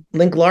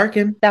Link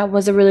Larkin. That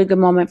was a really good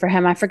moment for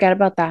him. I forget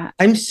about that.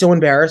 I'm so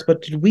embarrassed,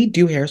 but did we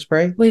do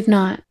Hairspray? We've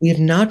not. We have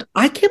not?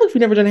 I can't believe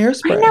we've never done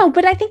Hairspray. I know,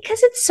 but I think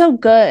because it's so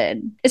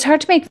good. It's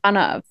hard to make fun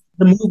of.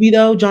 The movie,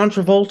 though, John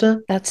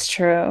Travolta. That's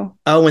true.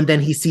 Oh, and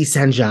then he sees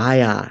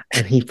Sanjaya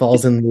and he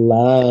falls in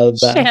love.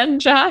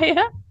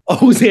 Sanjaya?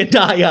 Oh,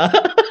 Zendaya.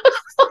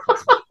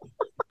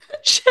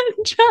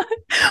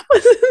 Sanjaya.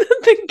 Wasn't that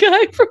the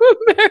guy from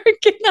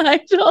American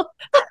Idol?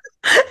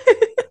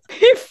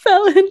 He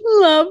fell in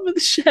love with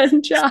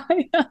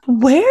Sanjaya.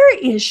 Where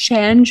is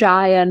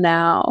Sanjaya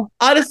now?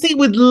 Honestly,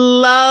 would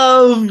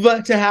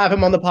love to have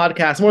him on the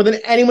podcast more than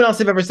anyone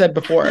else I've ever said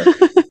before.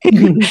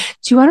 Do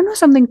you want to know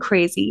something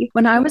crazy?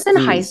 When I was in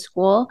high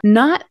school,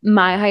 not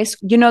my high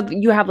school, you know,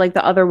 you have like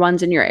the other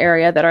ones in your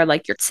area that are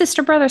like your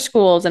sister brother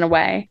schools in a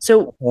way.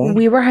 So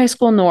we were High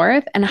School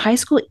North and High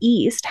School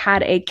East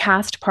had a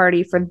cast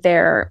party for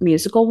their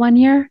musical one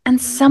year.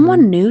 And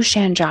someone knew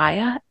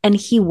Sanjaya and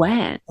he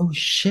went. Oh,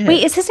 shit.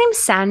 Wait, is his name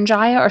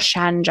Sanjaya or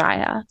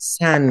Shanjaya?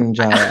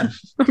 Sanjaya.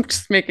 I'm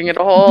just making it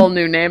a whole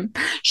new name.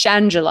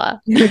 Shangela.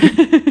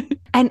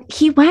 And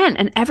he went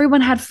and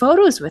everyone had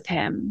photos with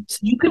him. So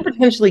you could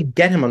potentially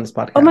get him on this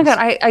podcast. Oh my God.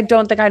 I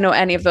don't think I know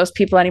any of those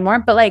people anymore.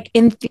 But like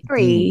in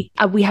theory,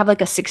 we have like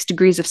a 6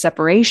 degrees of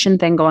separation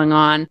thing going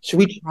on. Should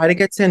we try to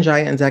get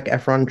Sanjaya and Zac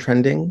Efron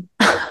trending?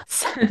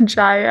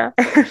 Sanjaya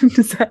and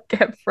Zac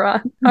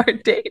Efron are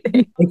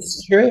dating.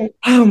 It's true.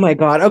 Oh my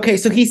God. Okay,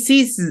 so he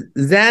sees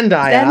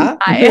Zendaya.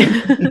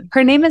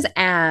 Her name is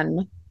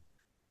Anne.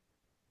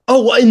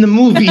 Oh, what, in the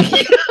movie?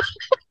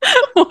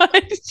 Why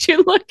did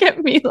you look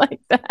at me like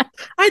that?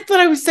 I thought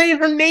I was saying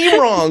her name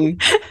wrong.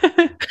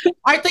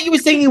 I thought you were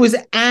saying it was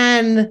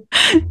Anne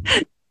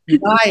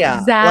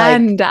Zendaya.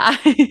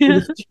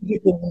 Zendaya.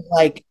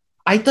 Like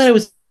I thought it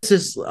was This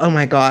is, oh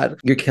my God,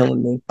 you're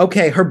killing me.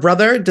 Okay, her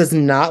brother does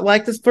not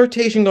like this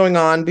flirtation going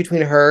on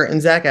between her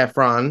and Zac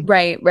Efron.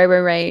 Right.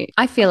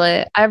 I feel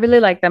it. I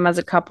really like them as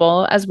a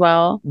couple as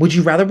well. Would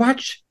you rather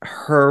watch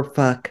her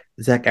fuck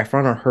Zac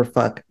Efron or her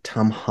fuck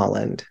Tom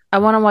Holland? I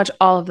want to watch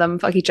all of them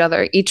fuck each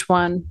other, each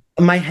one.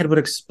 My head would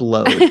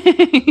explode.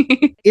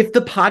 If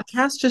the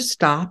podcast just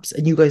stops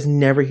and you guys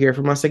never hear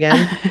from us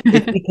again,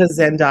 it's because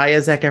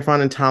Zendaya, Zac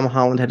Efron, and Tom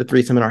Holland had a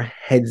threesome and our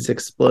heads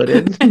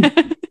exploded.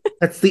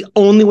 That's the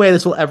only way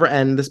this will ever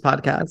end, this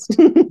podcast.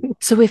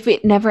 So if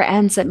it never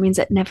ends, that means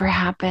it never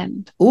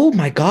happened. Oh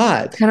my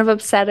God. It's kind of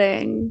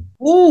upsetting.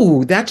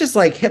 Ooh, that just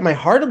like hit my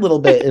heart a little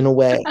bit in a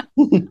way.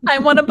 I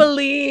want to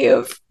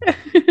believe.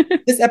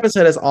 This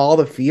episode has all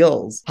the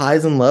feels,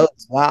 highs and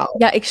lows. Wow.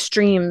 Yeah,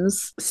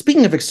 extremes.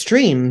 Speaking of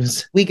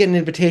extremes, we get an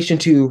invitation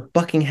to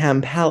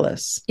Buckingham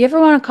Palace. You ever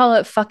want to call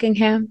it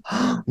Fuckingham?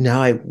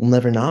 No, I will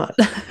never not.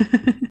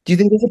 Do you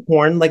think there's a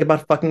porn like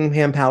about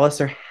Buckingham Palace?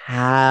 There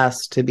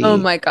has to be. Oh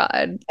my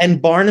God.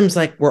 And Barnum's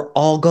like, we're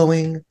all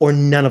going or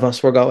none of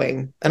us were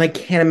going. And I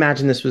can't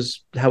imagine this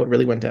was how it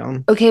really went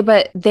down. Okay,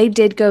 but they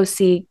did go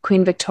see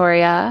Queen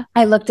Victoria.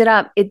 I looked it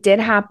up. It did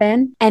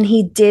happen. And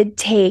he did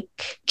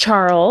take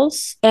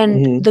Charles.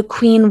 And the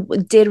Queen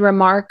did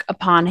remark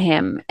upon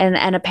him.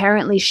 And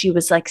apparently she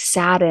was like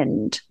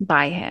saddened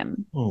by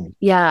him. Oh.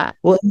 Yeah.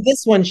 Well, in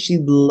this one, she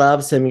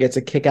loves him, gets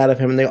a kick out of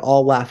him, and they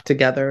all laugh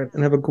together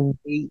and have a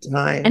great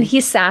time. And he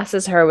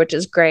sasses her, which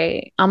is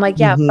great. I'm like,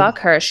 yeah, fuck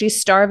her. She's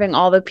starving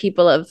all the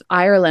people of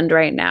Ireland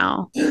right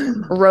now.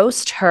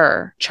 Roast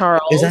her,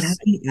 Charles. Is that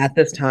happening at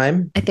this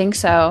time? I think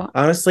so.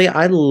 Honestly,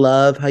 I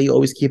love how you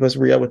always keep us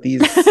real with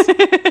these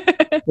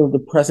the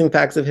depressing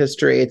facts of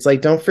history. It's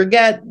like, don't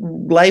forget,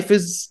 life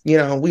is, we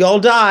all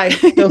die.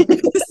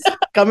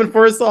 Coming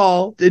for us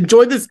all.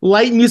 Enjoy this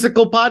light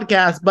musical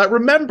podcast, but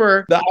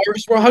remember, the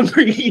Irish were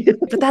hungry.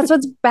 But that's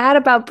what's bad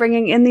about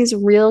bringing in these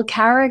real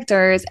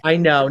characters. I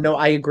know. No,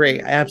 I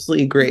agree. I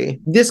absolutely agree.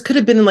 This could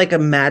have been like a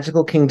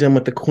magical kingdom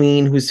with the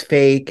queen who's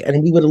fake,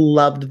 and we would have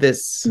loved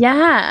this.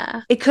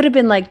 Yeah. It could have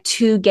been like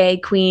two gay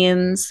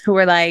queens who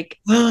were like,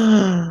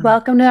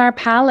 welcome to our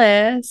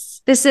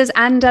palace. This is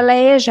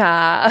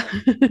Andalasia.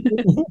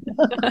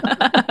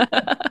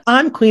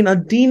 I'm Queen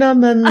Adina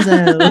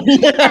Menzel.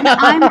 And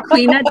I'm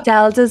Queen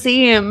Adele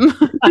Dazeem.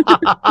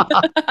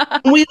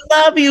 We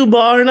love you,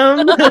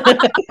 Barnum.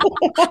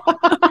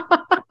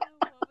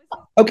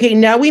 Okay,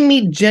 now we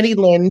meet Jenny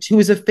Lind, who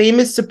is a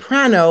famous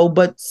soprano,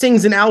 but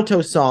sings an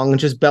alto song and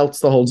just belts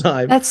the whole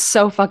time. That's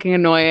so fucking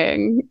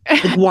annoying.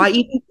 Like, why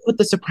even put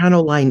the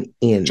soprano line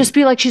in? Just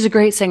be like, she's a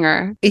great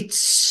singer. It's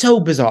so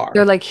bizarre.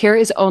 They're like, here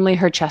is only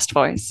her chest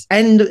voice.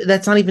 And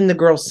that's not even the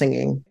girl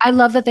singing. I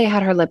love that they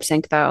had her lip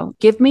sync, though.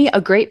 Give me a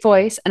great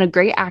voice and a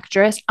great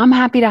actress. I'm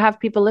happy to have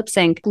people lip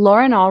sync.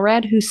 Lauren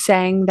Allred, who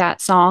sang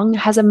that song,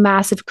 has a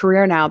massive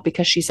career now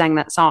because she sang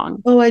that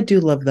song. Oh, I do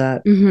love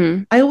that.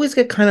 Mm-hmm. I always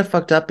get kind of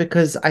fucked up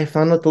because I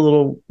found out the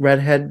little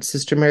redhead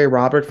Sister Mary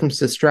Robert from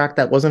Sister Act,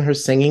 that wasn't her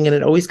singing, and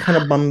it always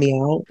kind of bummed me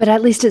out. But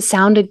at least it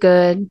sounded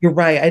good. You're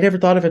right. I never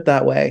thought of it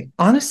that way.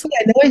 Honestly,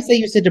 I know I say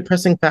you said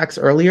depressing facts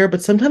earlier,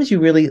 but sometimes you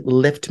really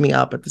lift me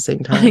up at the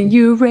same time.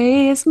 You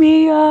raise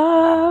me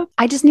up.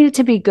 I just need it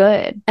to be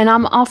good. And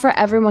I'm all for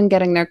everyone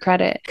getting their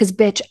credit. Because,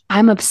 bitch,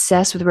 I'm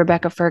obsessed with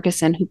Rebecca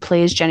Ferguson, who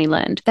plays Jenny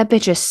Lind. That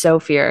bitch is so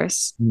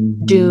fierce.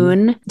 Mm-hmm.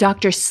 Dune,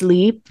 Dr.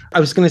 Sleep. I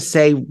was going to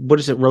say, what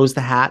is it? Rose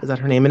the Hat? Is that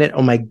her name in it?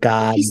 Oh my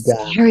God. She's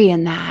scary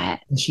in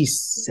that. And she's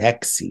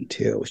sexy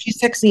too. She's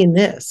sexy in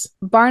this.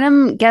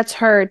 Barnum gets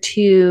her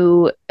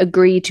to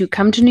agree to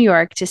come to New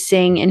York to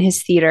sing in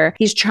his theater.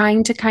 He's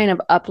trying to kind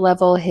of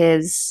up-level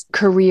his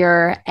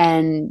career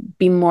and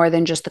be more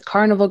than just the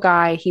carnival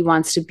guy. He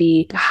wants to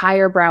be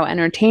higher brow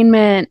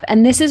entertainment.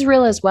 And this is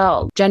real as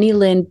well. Jenny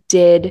Lind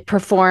did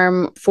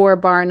perform for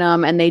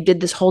Barnum and they did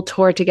this whole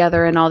tour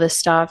together and all this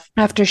stuff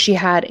after she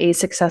had a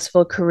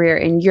successful career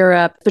in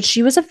Europe. But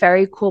she was a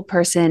very cool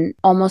person.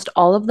 Almost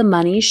all of the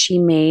money she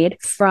made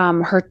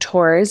from her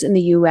tours in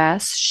the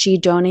US, she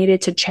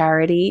donated to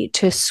charity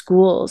to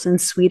schools in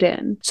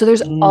Sweden. So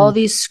there's all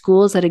these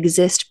schools that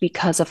exist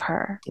because of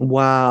her.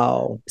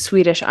 Wow.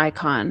 Swedish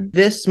icon.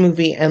 This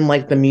movie and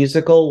like the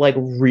musical, like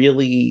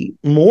really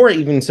more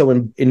even so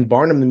in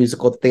Barnum the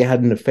musical, that they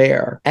had an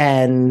affair.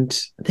 And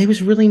there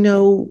was really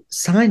no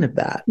sign of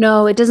that.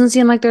 No, it doesn't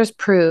seem like there's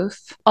proof.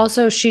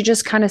 Also, she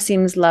just kind of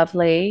seems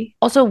lovely.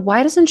 Also,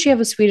 why doesn't she have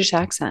a Swedish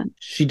accent?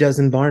 She does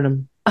in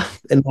Barnum.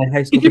 In my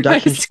high school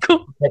production,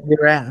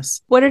 your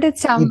ass. What did it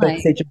sound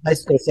like? High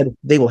school said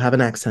they will have an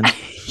accent.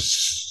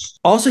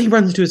 Also, he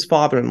runs into his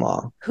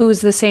father-in-law,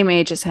 who's the same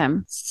age as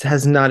him.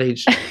 Has not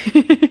aged.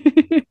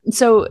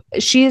 So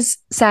she's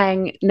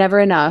sang Never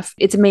Enough.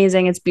 It's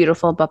amazing. It's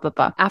beautiful. Blah, blah,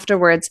 blah.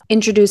 Afterwards,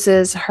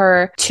 introduces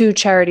her to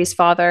Charity's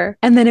father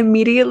and then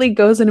immediately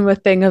goes into a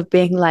thing of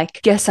being like,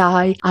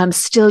 I'm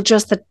still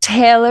just the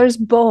tailor's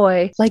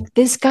boy. Like,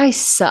 this guy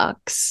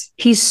sucks.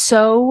 He's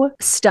so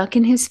stuck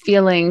in his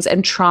feelings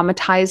and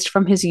traumatized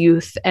from his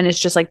youth and is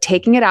just like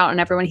taking it out on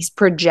everyone. He's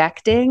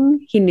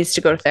projecting. He needs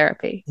to go to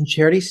therapy. And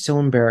Charity's so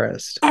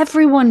embarrassed.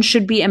 Everyone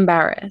should be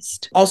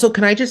embarrassed. Also,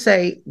 can I just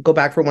say, go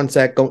back for one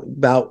sec, go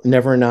about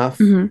Never Enough?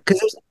 Because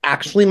it was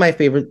actually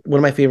one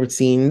of my favorite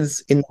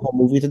scenes in the whole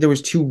movie. That there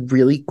was two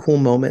really cool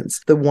moments.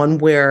 The one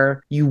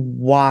where you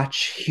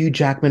watch Hugh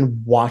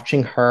Jackman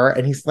watching her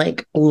and he's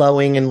like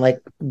glowing and like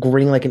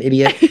grinning like an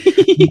idiot.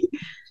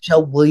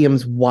 Michelle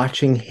Williams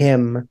watching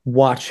him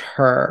watch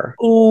her.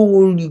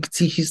 Oh, you can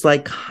see she's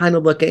like kind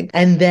of looking.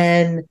 And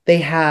then they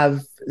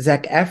have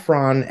Zac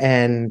Efron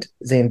and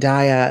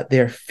Zendaya,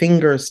 their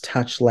fingers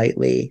touch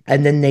lightly.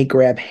 And then they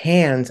grab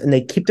hands and they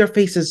keep their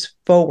faces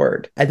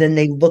forward. And then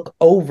they look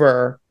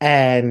over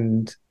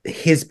and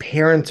his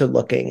parents are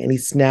looking and he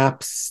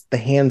snaps the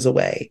hands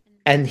away.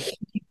 And he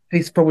keeps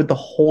his face forward the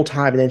whole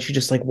time. And then she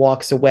just like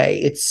walks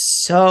away. It's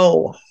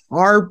so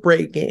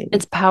heartbreaking.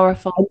 It's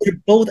powerful. And they're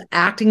both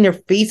acting their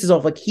faces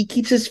off. Like he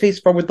keeps his face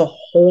forward the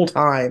whole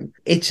time.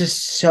 It's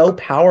just so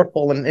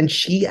powerful. And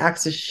she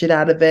acts the shit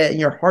out of it. And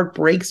your heart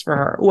breaks for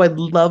her. Oh, I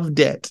loved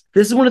it.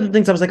 This is one of the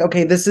things I was like,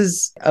 okay, this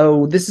is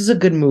a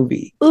good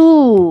movie.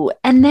 Ooh.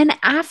 And then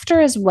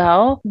after as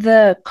well,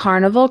 the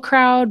carnival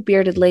crowd,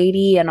 Bearded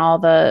Lady, and all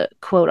the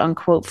quote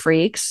unquote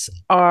freaks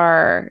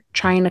are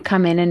trying to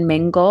come in and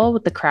mingle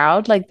with the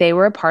crowd. Like they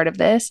were a part of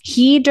this.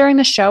 He, during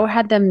the show,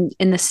 had them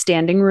in the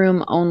standing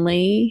room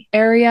only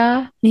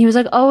area. And he was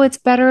like, oh, it's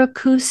better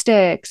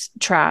acoustics.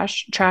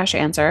 Trash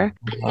answer.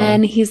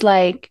 And he's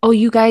like, oh,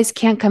 you guys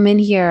can't come in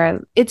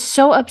here. It's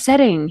so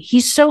upsetting.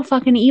 He's so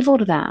fucking evil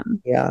to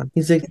them. Yeah.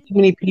 He's like, too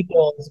many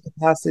people in this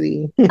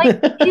capacity.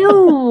 Like,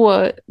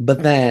 ew.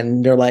 But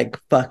then they're like,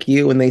 fuck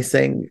you. And they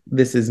sing,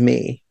 This Is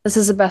Me. This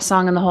is the best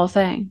song in the whole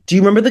thing. Do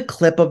you remember the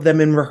clip of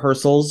them in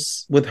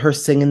rehearsals with her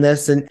singing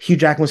this? And Hugh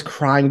Jackman was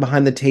crying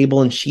behind the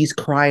table and she's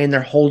crying.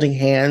 They're holding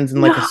hands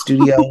in like a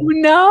studio.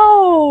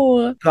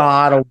 No.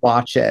 Gotta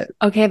watch it.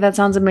 Okay, that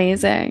sounds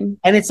amazing.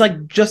 And it's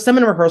like just them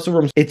in rehearsal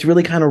rooms. It's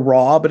really kind of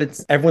raw,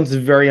 but everyone's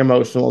very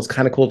emotional. It's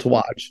kind of cool to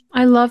watch.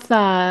 I love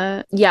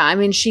that. Yeah, I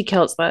mean, she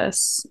kills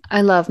this.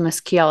 I love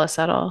Miss Kiela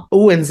Settle.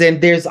 Oh, and then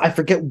I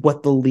forget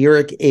what the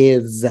lyric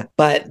is,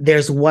 but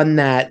there's one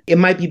that, it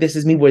might be This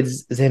Is Me, where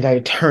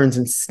Zendaya turns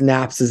and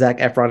snaps to Zac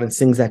Efron and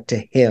sings that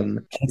to him.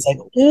 And it's like,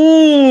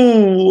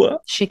 ooh.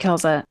 She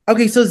kills it.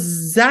 Okay, so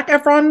Zac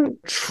Efron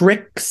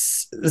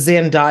tricks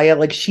Zendaya.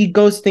 Like she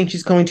thinks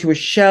she's going to a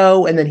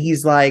show, and then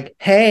he's like,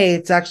 hey,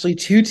 it's actually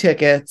 2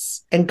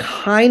 tickets, and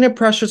kind of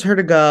pressures her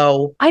to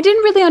go. I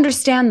didn't really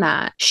understand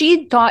that.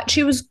 She thought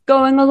she was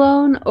going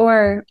alone,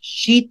 or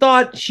she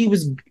thought she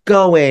was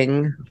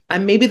going.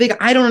 And maybe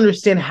I don't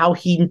understand how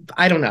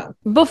I don't know.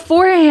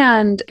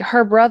 Beforehand,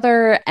 her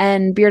brother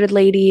and Bearded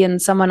Lady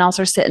and someone else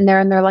are sitting there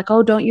and they're like,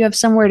 oh, don't you have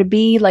somewhere to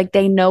be? Like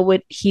they know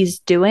what he's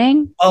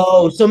doing.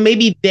 Oh, so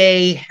maybe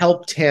they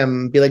helped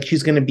him be like,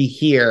 she's going to be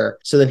here.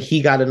 So then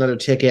he got another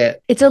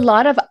ticket. It's a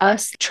lot of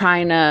us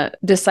trying to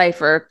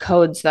decipher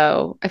codes,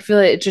 though. I feel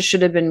like it just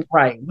should have been.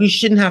 Right. We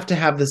shouldn't have to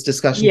have this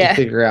discussion to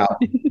figure out.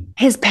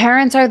 His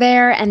parents are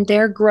there and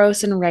they're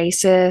gross and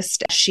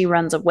racist. She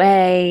runs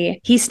away.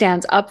 He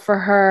stands up for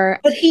her.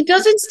 But he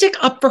doesn't stick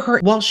up for her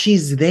while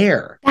she's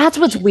there. That's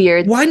what's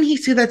weird. Why didn't he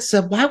say that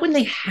stuff? Why wouldn't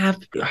they have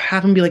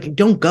him be like,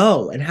 don't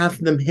go, and have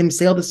him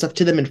say all this stuff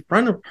to them in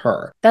front of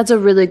her? That's a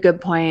really good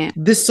point.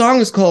 This song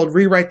is called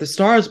Rewrite the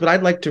Stars, but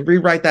I'd like to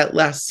rewrite that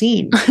last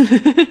scene.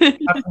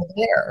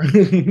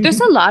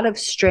 There's a lot of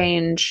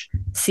strange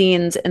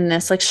scenes in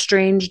this, like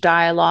strange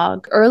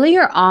dialogue.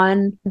 Earlier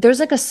on, there's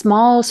like a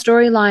small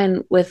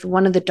storyline with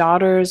one of the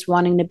daughters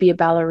wanting to be a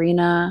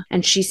ballerina,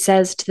 and she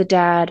says to the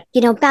dad,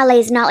 you know, ballet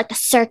is not like a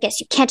circus.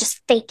 You can't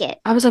just fake it.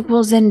 I was like,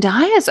 well,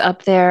 Zendaya's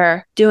up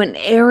there doing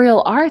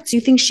aerial arts.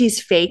 You think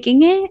she's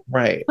faking it?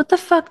 Right. What the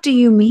fuck do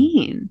you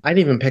mean? I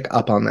didn't even pick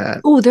up on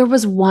that. Oh, there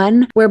was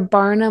one where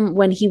Barnum,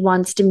 when he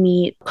wants to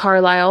meet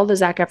Carlisle, the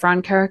Zac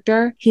Efron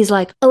character, he's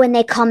like, oh, and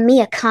they call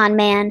me a con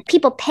man.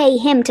 People pay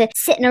him to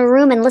sit in a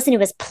room and listen to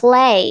his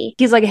play.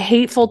 He's like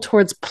hateful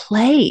towards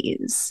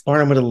plays.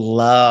 Barnum would have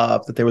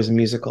loved that there was a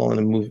musical and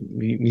a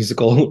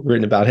musical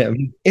written about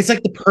him. It's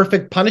like the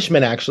perfect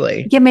punishment,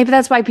 actually. Yeah, maybe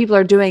that's why people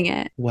are doing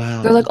it.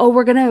 Wow. They're like, oh,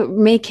 we're going to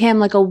make him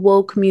like a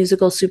woke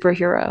musical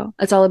superhero.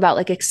 It's all about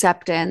like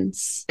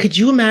acceptance. Could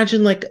you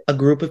imagine like a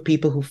group of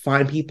people who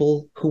find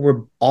people who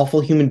were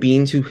awful human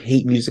beings who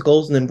hate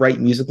musicals and then write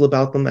musical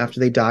about them after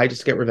they die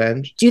just to get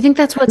revenge? Do you think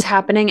that's what's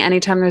happening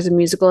anytime there's a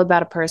musical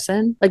about a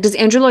person? Like, does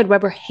Andrew Lloyd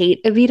Webber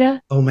hate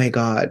Evita? Oh my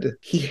God.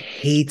 He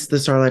hates the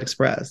Starlight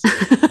Express.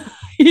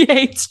 He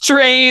hates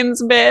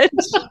trains, bitch.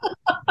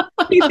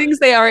 He thinks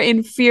they are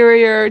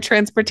inferior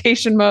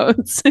transportation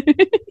modes.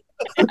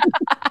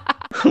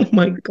 Oh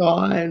my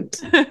God.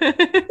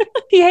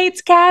 He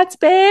hates cats,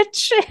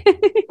 bitch.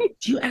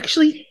 Do you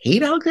actually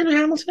hate Alexander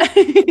Hamilton?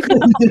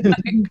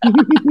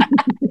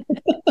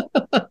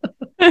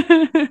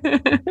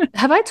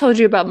 How Have I told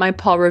you about my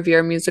Paul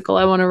Revere musical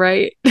I want to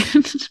write?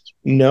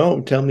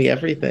 No, tell me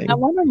everything. I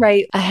want to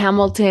write a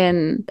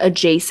Hamilton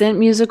adjacent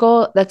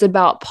musical that's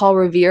about Paul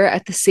Revere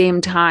at the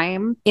same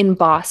time in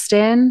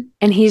Boston.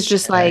 And he's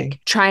just like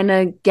trying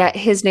to get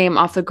his name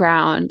off the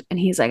ground. And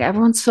he's like,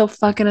 everyone's so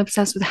fucking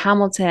obsessed with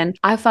Hamilton.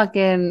 I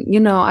fucking,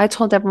 I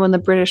told everyone the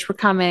British were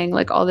coming,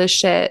 like all this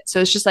shit.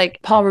 So it's just like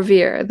Paul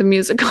Revere, the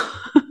musical.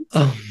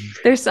 Oh.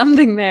 There's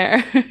something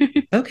there.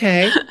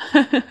 Okay.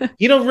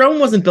 Rome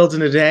wasn't built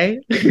in a day.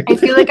 I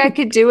feel like I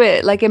could do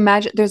it. Like,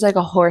 imagine there's like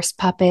a horse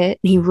puppet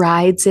and he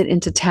rides it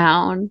into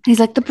town. He's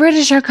like, the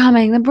British are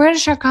coming. The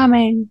British are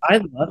coming. I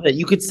love it.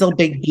 You could sell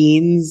baked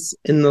beans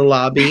in the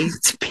lobby.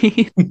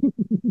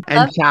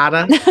 And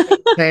chata.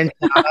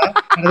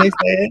 How do they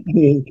say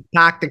it?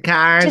 Park the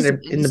car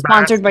in the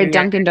sponsored by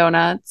Dunkin'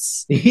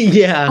 Donuts.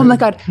 Yeah. Oh my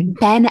God.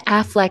 Ben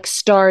Affleck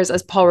stars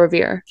as Paul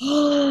Revere.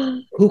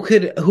 Who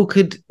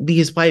could be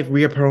his wife?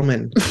 Rhea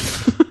Perlman.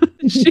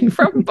 Is she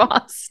from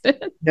Boston?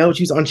 No,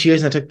 she was on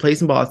Cheers and it took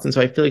place in Boston,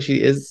 so I feel like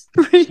she has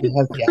Rhea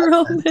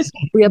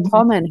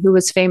Perlman, who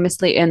was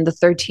famously in the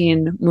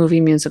 13 movie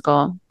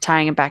musical,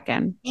 tying it back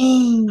in.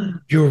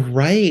 You're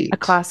right. A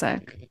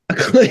classic.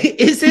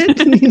 Is it?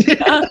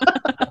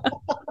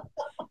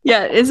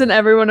 Yeah, isn't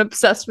everyone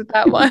obsessed with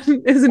that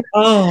one? Isn't?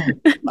 Oh,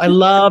 I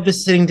love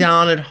just sitting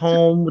down at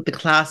home with the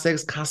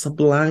classics,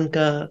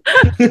 Casablanca.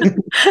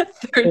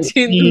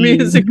 13th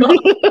musical.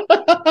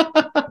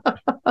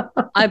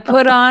 I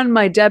put on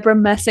my Deborah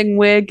Messing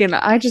wig and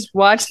I just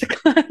watch the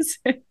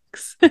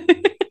classics.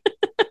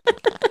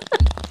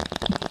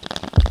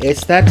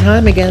 It's that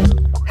time again.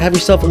 Have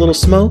yourself a little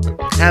smoke,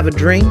 have a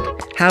drink,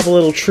 have a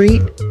little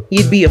treat.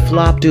 You'd be a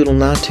flop doodle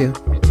not to.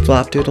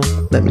 Flop doodle,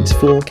 that means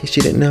fool, in case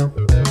you didn't know.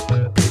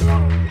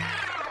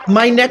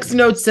 My next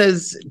note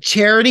says,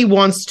 Charity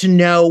wants to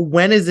know,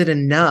 when is it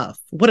enough?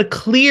 What a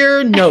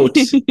clear note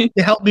to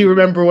help me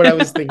remember what I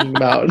was thinking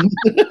about.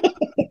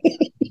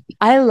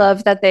 I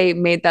love that they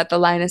made that the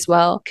line as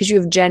well, because you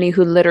have Jenny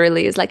who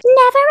literally is like,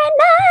 never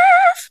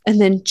enough.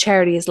 And then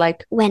Charity is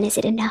like, when is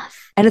it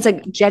enough? And it's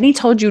like, Jenny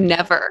told you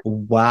never.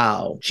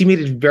 Wow. She made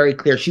it very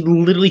clear. She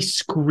literally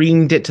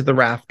screamed it to the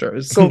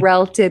rafters.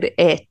 Grelted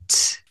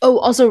it. Oh,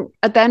 also,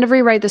 at the end of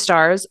Rewrite the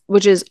Stars,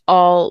 which is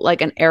all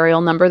like an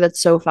aerial number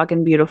that's so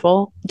fucking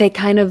beautiful, they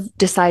kind of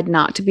decide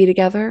not to be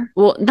together.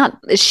 Well,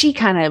 she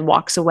kind of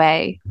walks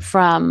away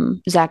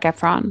from Zac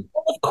Efron.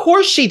 Of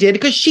course she did,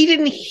 because she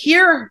didn't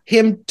hear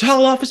him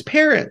tell off his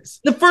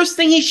parents. The first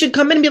thing he should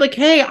come in and be like,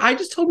 hey, I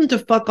just told him to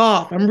fuck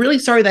off. I'm really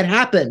sorry that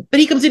happened. But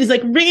he comes in, he's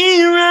like,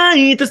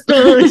 rewrite the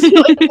stars.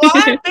 You're like,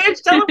 what,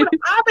 bitch? Tell him what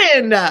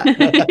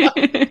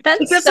happened.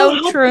 That's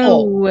so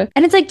true.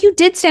 And it's like, you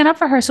did stand up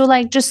for her. So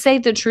like, just say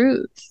the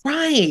truth.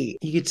 Right.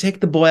 You could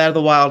take the boy out of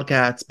the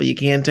Wildcats, but you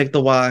can't take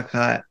the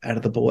Wildcat out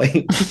of the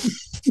boy.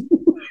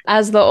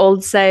 As the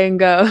old saying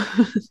goes.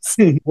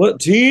 What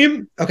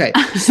team? Okay.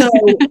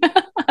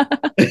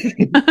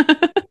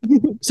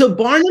 So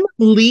Barnum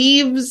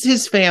leaves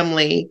his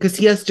family because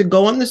he has to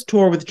go on this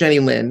tour with Jenny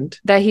Lind.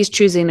 That he's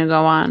choosing to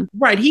go on.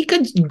 Right. He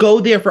could go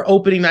there for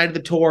opening night of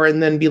the tour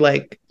and then be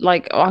like,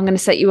 oh, I'm going to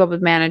set you up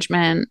with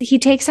management. He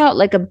takes out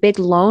like a big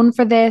loan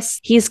for this.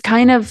 He's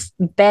kind of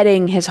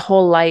betting his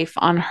whole life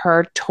on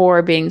her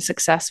tour being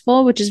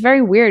successful, which is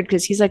very weird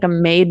because he's like a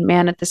made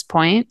man at this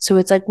point. So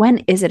it's like, when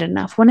is it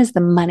enough? When is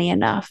the money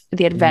enough for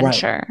the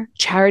adventure? Right.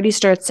 Charity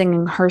starts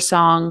singing her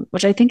song,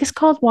 which I think is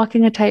called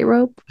Walking a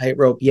Tightrope.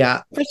 Tightrope,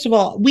 yeah. First of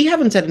all, we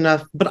haven't said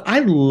enough, but I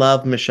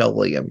love Michelle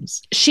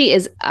Williams. She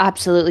is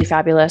absolutely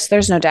fabulous.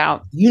 There's no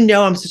doubt.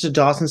 I'm such a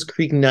Dawson's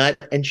Creek nut,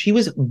 and she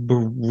was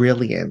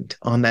brilliant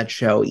on that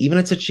show, even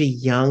at such a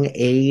young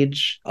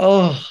age.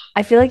 Oh,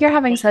 I feel like you're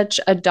having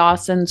such a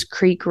Dawson's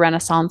Creek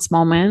renaissance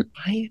moment.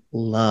 I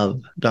love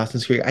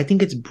Dawson's Creek. I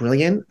think it's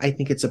brilliant. I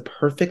think it's a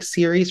perfect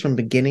series from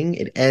beginning.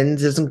 It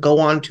ends, doesn't go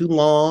on too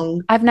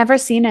long. I've never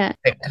seen it.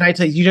 Hey, can I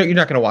tell you, you're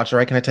not going to watch it,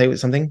 right? Can I tell you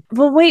something?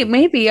 Well, wait,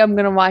 maybe I'm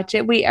going to watch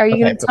it. Wait, are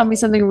you going to tell me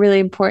something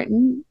really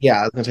important? Yeah,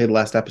 I was going to tell you the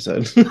last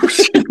episode.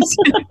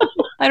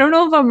 I don't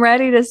know if I'm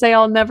ready to say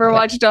I'll never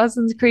watch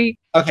Dawson's Creek.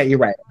 Okay, you're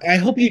right. I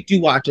hope you do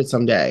watch it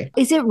someday.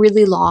 Is it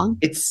really long?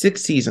 It's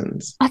 6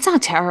 seasons. That's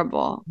not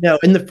terrible. No,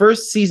 and the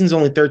first season's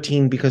only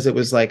 13 because it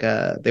was like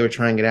they were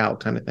trying it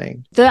out kind of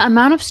thing. The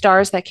amount of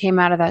stars that came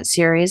out of that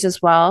series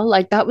as well,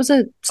 like that was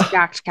a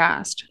stacked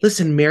cast.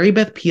 Listen, Mary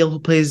Beth Peele, who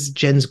plays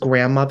Jen's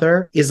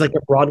grandmother, is like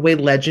a Broadway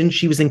legend.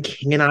 She was in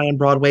King and I on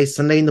Broadway,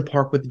 Sunday in the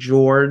Park with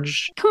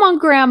George. Come on,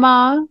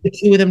 Grandma. The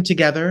two of them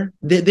together.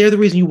 They're the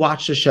reason you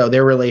watch the show,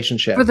 their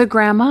relationship. For the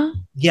grandma?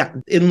 Yeah.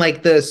 In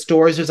like the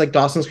stores, there's like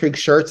Dawson's Creek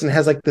shirts and it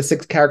has like the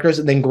 6 characters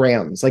and then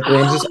Graham's. Like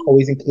Graham's is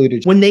always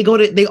included. When they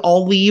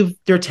all leave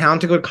their town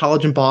to go to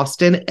college in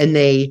Boston and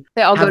they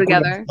all go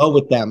together. Go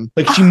with them.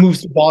 Like she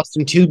moves to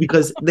Boston too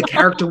because the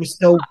character was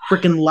so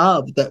freaking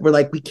loved that we're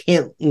like, we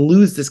can't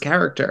lose this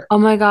character. Oh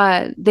my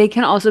God. They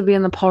can also be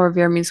in the Paul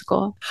Revere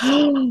musical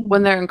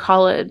when they're in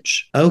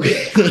college.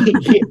 Okay.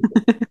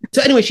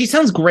 So anyway, she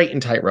sounds great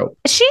in Tightrope.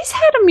 She's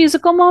had a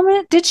musical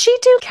moment. Did she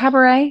do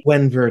Cabaret?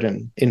 Gwen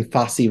Verdon in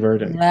Fosse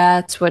Verdon.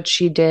 That's what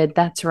she did.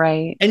 That's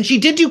right. And she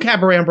did do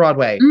Cabaret on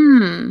Broadway.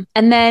 And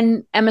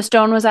then Emma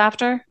Stone was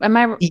after. Is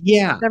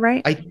that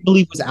right? I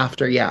believe it was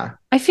after, yeah.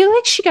 I feel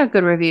like she got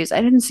good reviews.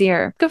 I didn't see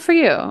her. Good for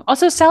you.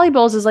 Also, Sally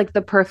Bowles is like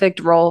the perfect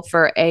role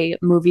for a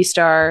movie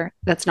star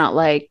that's not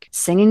like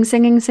singing.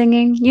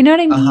 You know what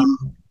I mean?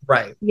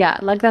 Right. Yeah,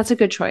 like that's a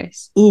good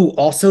choice. Ooh,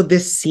 also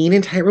this scene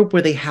in Tightrope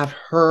where they have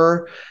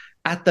her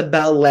at the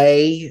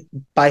ballet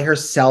by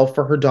herself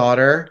for her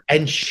daughter,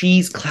 and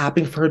she's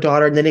clapping for her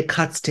daughter, and then it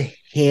cuts to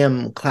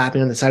him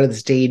clapping on the side of the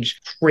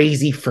stage,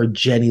 crazy for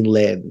Jenny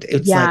Lind.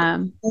 It's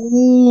like,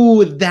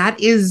 ooh, that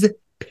is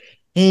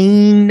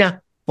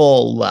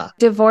painful.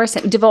 Divorce,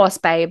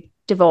 babe.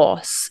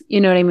 Divorce. You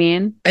know what I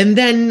mean? And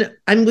then,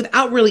 and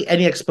without really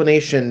any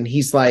explanation,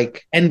 he's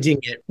like ending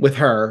it with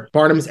her.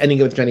 Barnum's ending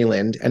it with Jenny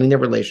Lind, ending their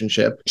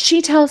relationship.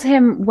 She tells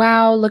him,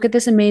 wow, look at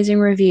this amazing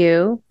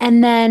review.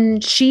 And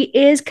then she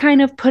is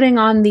kind of putting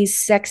on these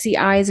sexy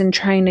eyes and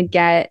trying to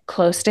get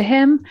close to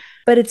him.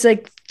 But it's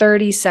like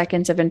 30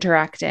 seconds of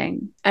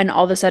interacting. And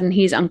all of a sudden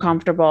he's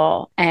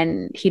uncomfortable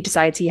and he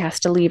decides he has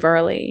to leave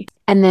early.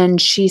 And then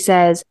she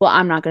says, well,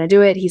 I'm not going to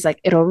do it. He's like,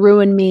 it'll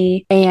ruin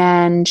me.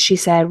 And she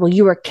said, well,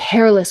 you were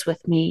careless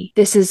with me.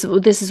 This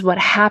is what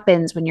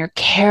happens when you're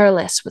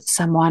careless with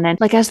someone. And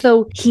like, as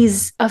though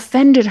he's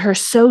offended her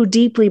so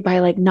deeply by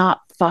like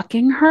not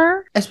fucking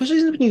her.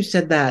 Especially when you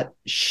said that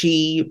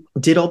she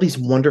did all these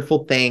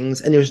wonderful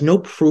things and there's no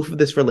proof of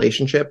this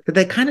relationship, that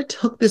they kind of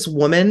took this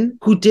woman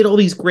who did all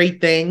these great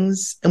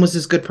things and was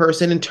this good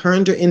person and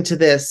turned her into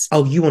this,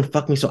 oh, you won't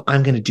fuck me, so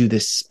I'm going to do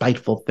this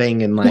spiteful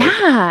thing and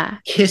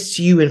like kiss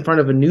you in front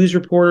of a news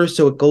reporter.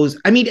 So it goes,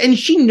 I mean, and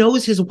she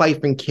knows his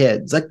wife and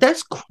kids. Like,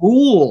 that's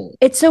cruel.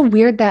 It's so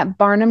weird that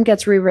Barnum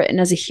gets rewritten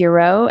as a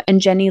hero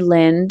and Jenny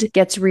Lind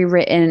gets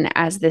rewritten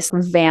as this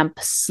vamp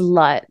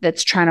slut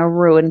that's trying to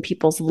ruin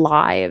people's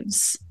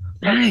lives.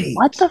 Right.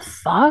 What the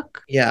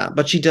fuck? Yeah,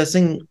 but she does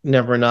sing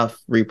Never Enough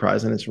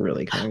reprise, and it's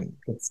really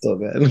it's still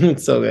good.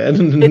 It's so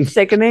good. It's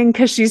sickening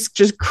because she's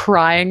just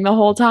crying the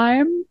whole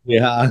time.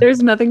 Yeah.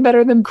 There's nothing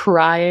better than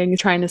crying,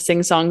 trying to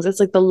sing songs. It's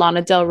like the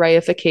Lana Del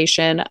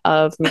Reyification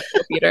of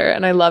musical theater,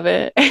 and I love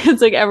it.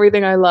 It's like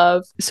everything I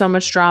love. So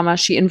much drama.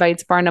 She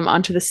invites Barnum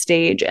onto the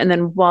stage, and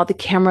then while the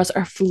cameras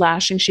are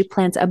flashing, she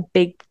plants a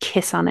big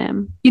kiss on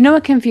him. You know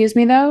what confused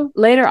me, though?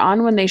 Later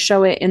on, when they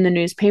show it in the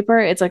newspaper,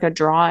 it's like a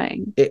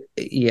drawing.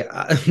 Yeah.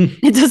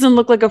 It doesn't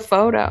look like a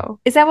photo.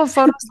 Is that what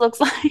photos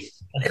looks like?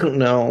 I don't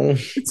know.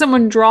 Did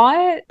someone draw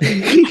it?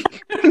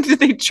 Did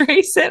they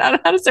trace it? I don't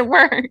know. How does it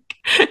work?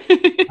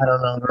 I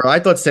don't know, girl. I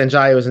thought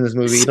Sanjaya was in this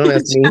movie. Don't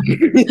ask me.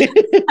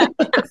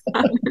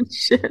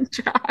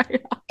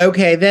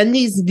 Okay, then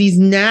these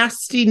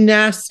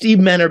nasty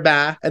men are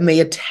back and they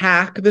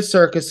attack the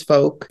circus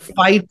folk.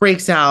 Fight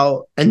breaks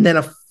out, and then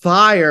a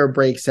fire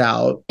breaks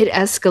out. It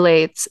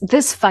escalates.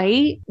 This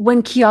fight,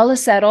 when Keala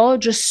Settle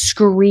just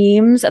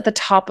screams at the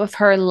top of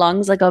her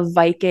lungs like a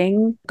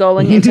Viking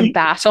going into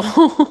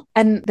battle,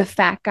 and the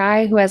fat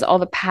guy who has all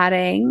the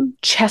padding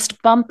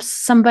chest bumps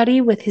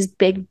somebody with his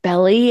big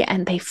belly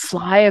and they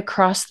fly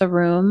across the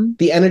room.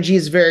 The energy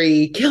is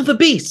very, kill the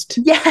beast.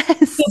 Yes.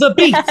 Kill the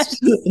beast.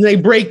 Yes. And they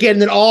break in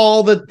and then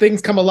all the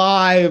things come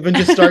alive and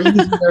just start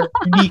using their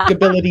unique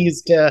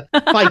abilities to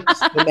fight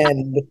the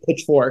men with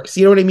pitchforks.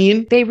 You know what I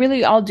mean? They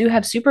really all do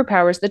have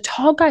superpowers. The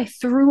tall guy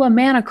threw a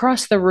man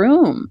across the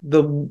room.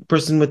 The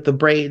person with the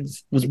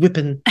braids was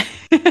whipping.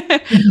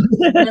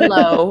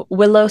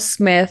 Willow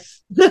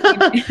Smith.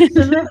 It's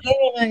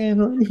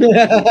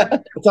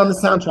on the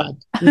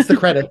soundtrack. It's the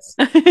credits.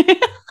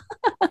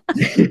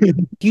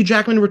 Hugh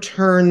Jackman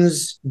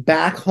returns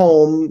back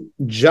home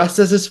just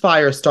as his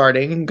fire's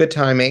starting. Good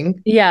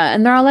timing. Yeah,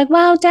 and they're all like,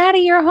 wow, Daddy,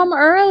 you're home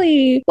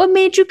early. What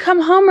made you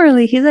come home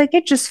early? He's like,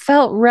 it just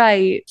felt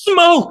right.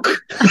 Smoke!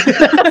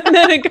 And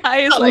then a guy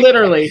is like,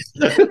 literally.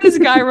 This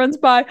guy runs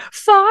by,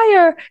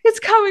 fire! It's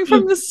coming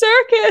from the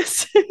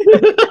circus.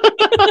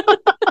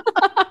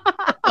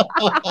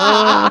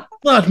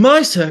 Not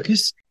my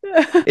circus.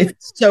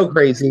 It's so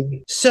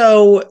crazy.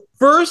 So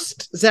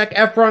first, Zac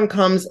Efron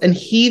comes and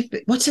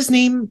what's his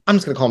name? I'm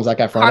just going to call him Zac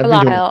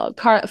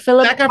Efron.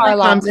 Philip Zac Efron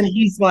Carlisle comes and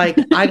he's like,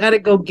 I got to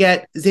go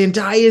get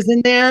Zendaya's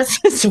in there.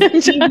 So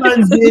he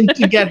runs in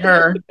to get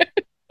her.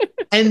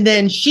 And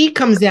then she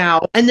comes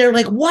out and they're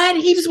like, what?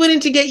 He just went in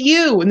to get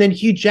you. And then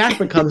Hugh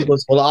Jackman comes and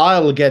goes, well,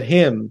 I'll get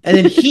him. And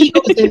then he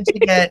goes in to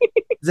get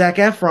Zac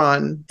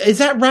Efron. Is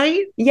that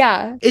right?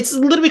 Yeah. It's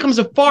literally becomes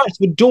a farce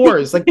with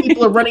doors. Like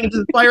people are running into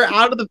the fire,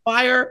 out of the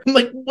fire. I'm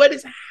like, what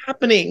is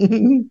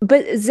happening?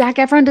 But Zac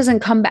Efron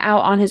doesn't come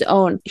out on his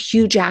own.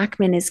 Hugh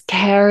Jackman is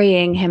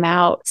carrying him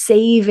out,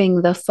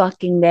 saving the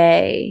fucking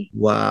day.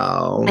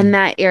 Wow. And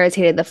that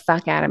irritated the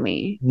fuck out of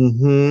me.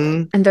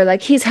 Mm-hmm. And they're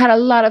like, he's had a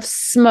lot of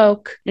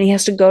smoke and he has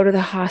has to go to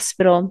the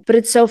hospital. But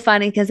it's so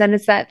funny because then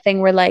it's that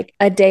thing where like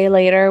a day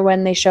later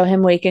when they show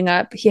him waking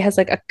up, he has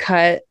like a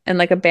cut and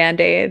like a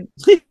Band-Aid.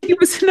 He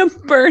was in a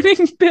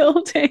burning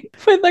building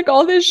with like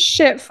all this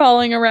shit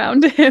falling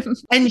around him.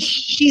 And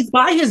she's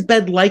by his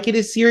bed like it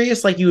is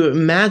serious, like you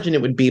imagine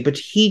it would be, but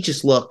he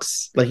just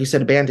looks like you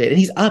said, a Band-Aid, and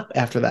he's up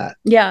after that.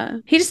 Yeah.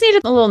 He just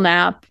needed a little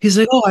nap. He's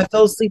like, oh, I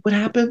fell asleep. What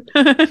happened?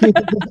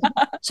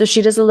 So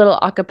she does a little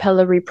a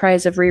cappella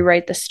reprise of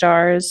Rewrite the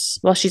Stars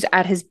while she's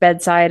at his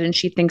bedside and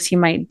she thinks he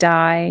might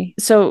die.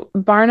 So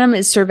Barnum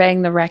is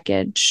surveying the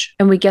wreckage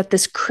and we get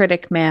this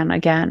critic man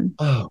again.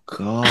 Oh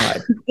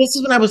God. This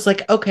is when I was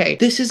like, okay,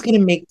 this is gonna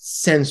make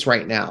sense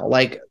right now.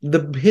 Like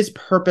his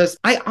purpose.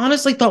 I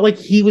honestly thought like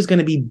he was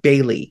gonna be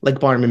Bailey, like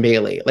Barnum and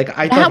Bailey. Like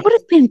I That thought, would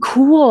have been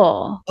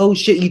cool. oh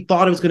shit, you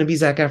thought it was gonna be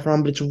Zac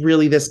Efron, but it's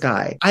really this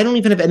guy. I don't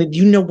even have any. Do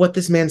you know what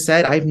this man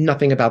said? I have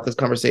nothing about this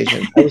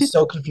conversation. I was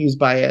so confused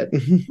by it.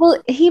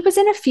 Well, he was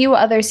in a few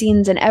other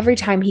scenes, and every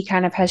time he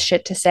kind of has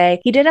shit to say.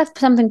 He did have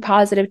something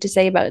positive to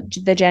say about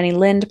the Jenny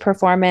Lind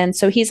performance.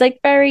 So he's like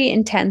very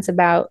intense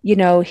about, you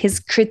know, his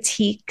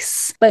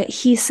critiques. But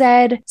he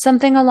said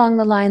something along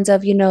the lines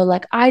of, you know,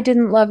 like, I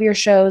didn't love your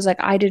shows. Like,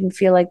 I didn't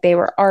feel like they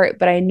were art,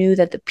 but I knew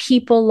that the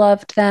people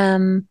loved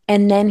them.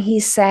 And then he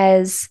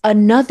says,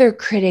 another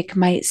critic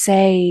might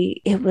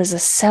say it was a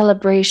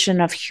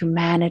celebration of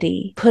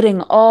humanity,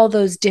 putting all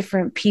those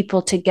different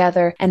people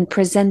together and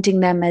presenting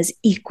them as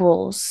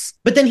equals.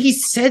 But then he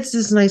says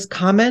this nice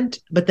comment,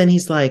 but then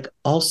he's like,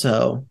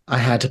 also, I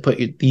had to put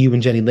you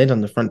and Jenny Lind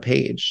on the front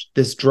page.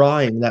 This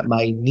drawing that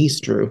my niece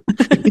drew.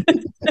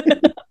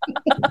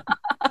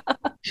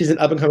 She's an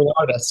up-and-coming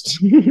artist.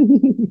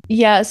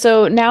 Yeah,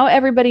 so now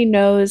everybody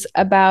knows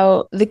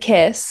about the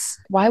kiss.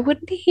 Why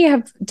wouldn't he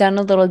have done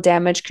a little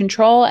damage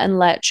control and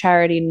let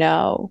Charity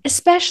know?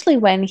 Especially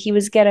when he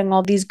was getting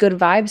all these good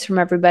vibes from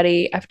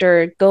everybody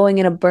after going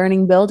in a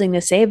burning building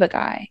to save a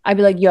guy. I'd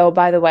be like, yo,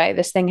 by the way,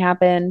 this thing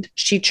happened.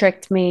 She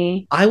tricked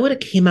me. I would have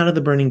came out of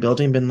the burning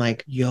building and been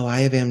like, yo,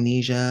 I have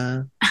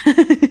amnesia.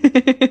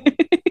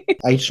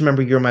 I just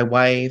remember you're my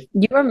wife.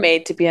 You were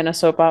made to be in a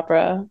soap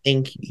opera.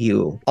 Thank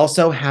you.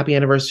 Also, happy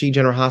anniversary,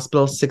 General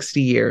Hospital,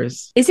 60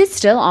 years. Is it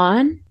still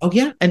on? Oh,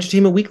 yeah.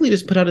 Entertainment Weekly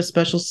just put out a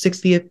special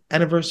 60th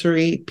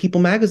anniversary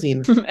People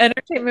magazine.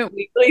 Entertainment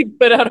Weekly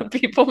put out a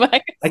People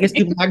magazine. I guess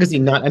People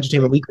magazine, not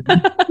Entertainment Weekly.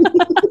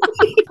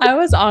 I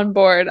was on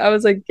board. I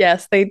was like,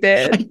 yes, they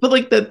did. I feel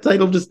like that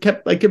title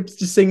I kept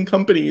just saying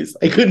companies.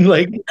 I couldn't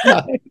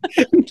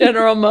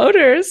General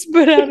Motors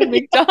put out a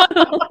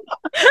McDonald's.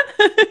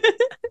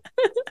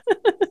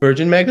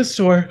 Virgin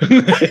Megastore.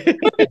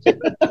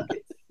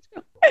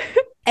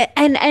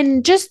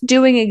 And just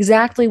doing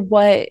exactly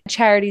what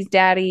Charity's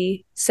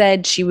daddy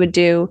said she would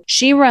do.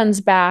 She runs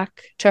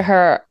back to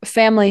her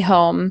family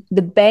home.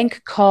 The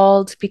bank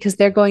called because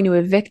they're going to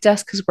evict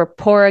us because we're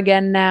poor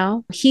again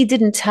now. He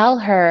didn't tell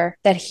her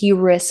that he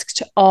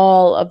risked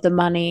all of the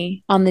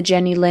money on the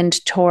Jenny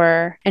Lind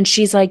tour. And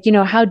she's like, you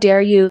know, how dare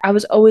you? I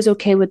was always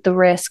okay with the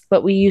risk,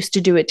 but we used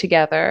to do it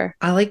together.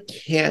 I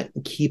can't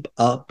keep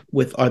up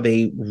with, are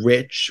they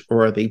rich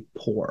or are they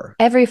poor?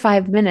 Every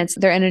 5 minutes,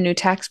 they're in a new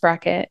tax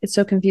bracket. It's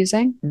so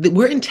confusing.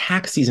 We're in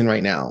tax season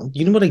right now.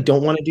 You know what I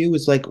don't want to do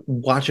is like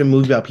watch a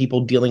movie about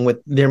people dealing with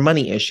their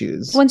money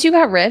issues. Once you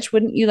got rich,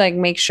 wouldn't you like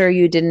make sure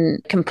you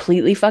didn't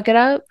completely fuck it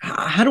up?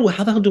 How the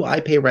hell do I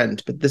pay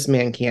rent, but this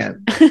man can't?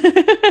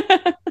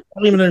 I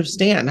don't even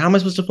understand. How am I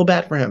supposed to feel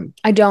bad for him?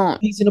 I don't.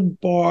 He's in a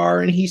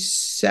bar and he's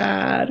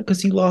sad because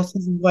he lost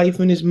his wife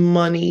and his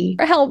money.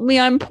 Help me,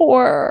 I'm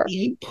poor.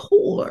 I'm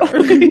poor.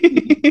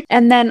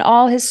 And then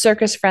all his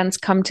circus friends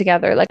come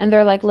together, and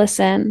they're like,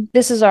 listen,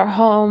 this is our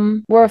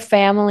home. We're a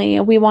family.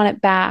 We want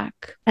it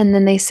back. And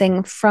then they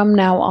sing From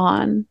Now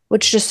On,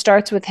 which just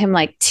starts with him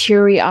like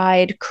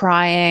teary-eyed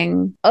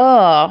crying.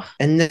 Ugh.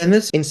 And then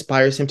this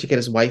inspires him to get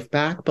his wife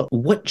back. But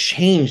what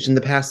changed in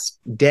the past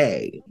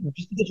day?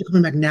 Just because you're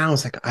coming back now,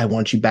 it's like, I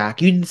want you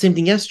back. You did the same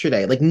thing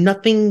yesterday. Like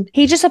nothing.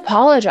 He just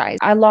apologized.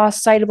 I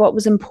lost sight of what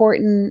was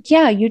important.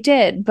 Yeah, you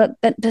did. But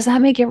does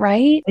that make it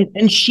right?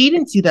 And she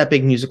didn't see that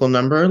big musical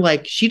number.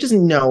 Like she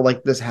doesn't know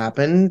like this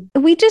happened.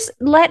 We just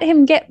let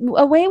him get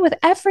away with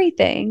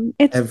everything.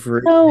 It's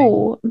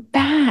so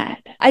bad.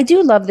 I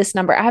do love this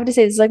number. I have to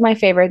say, this is like my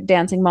favorite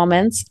dancing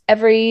moments.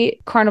 Every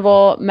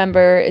carnival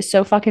member is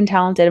so fucking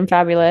talented and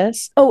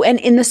fabulous. Oh, and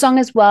in the song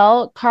as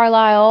well,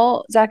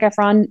 Carlisle, Zac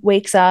Efron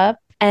wakes up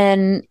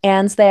and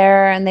Anne's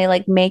there and they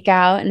like make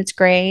out and it's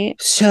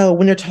great. So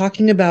when they're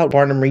talking about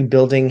Barnum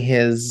rebuilding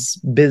his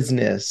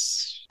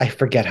business, I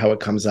forget how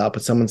it comes up,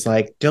 but someone's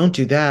like, don't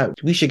do that.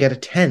 We should get a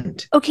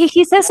tent. Okay,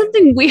 he says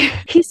something weird.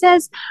 He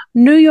says,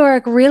 New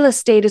York real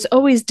estate is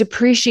always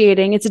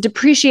depreciating. It's a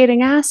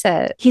depreciating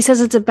asset. He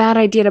says it's a bad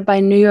idea to buy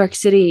New York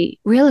City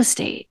real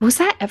estate. Was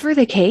that ever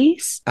the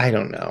case? I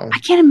don't know. I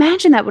can't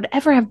imagine that would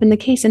ever have been the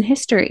case in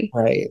history.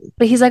 Right.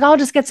 But he's like, I'll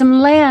just get some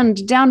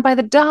land down by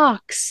the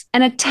docks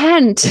and a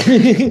tent.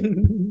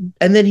 And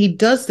then he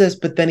does this,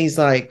 but then he's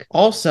like,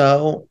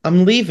 also,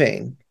 I'm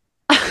leaving.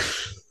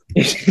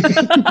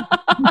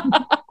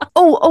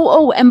 Oh,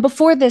 And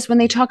before this, when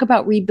they talk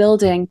about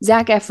rebuilding,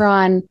 Zac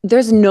Efron,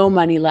 there's no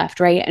money left,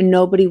 right? And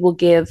nobody will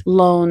give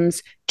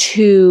loans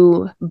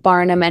to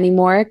Barnum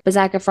anymore. But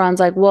Zac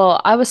Efron's like,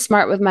 well, I was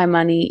smart with my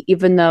money,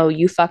 even though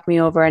you fucked me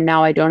over and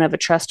now I don't have a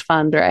trust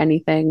fund or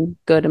anything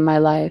good in my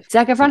life.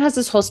 Zac Efron has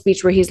this whole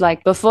speech where he's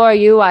like, before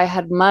you, I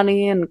had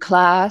money and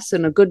class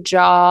and a good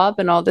job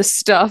and all this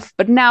stuff,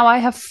 but now I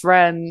have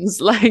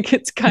friends. Like,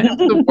 it's kind of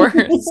the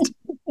worst.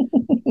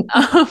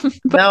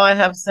 Now I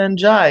have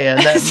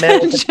Sanjaya, that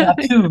man with the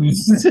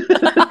tattoos.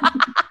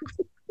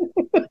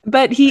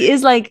 But he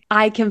is like,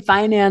 I can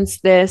finance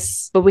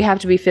this, but we have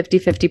to be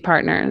 50-50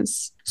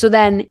 partners. So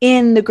then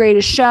in The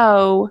Greatest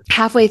Show,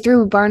 halfway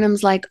through,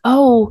 Barnum's like,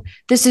 oh,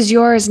 this is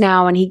yours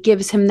now. And he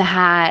gives him the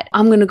hat.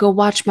 I'm going to go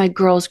watch my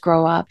girls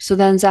grow up. So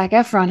then Zac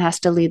Efron has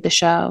to lead the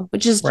show,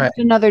 which is just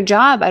another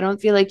job I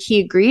don't feel like he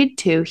agreed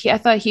to. I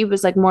thought he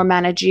was like more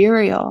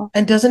managerial.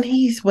 And doesn't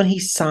he, when he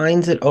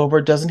signs it over,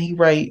 doesn't he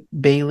write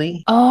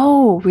Bailey?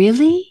 Oh,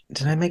 really?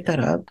 Did I make that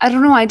up? I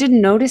don't know. I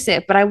didn't notice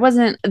it, but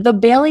the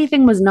Bailey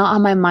thing was not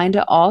on my mind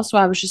at all. So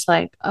I was just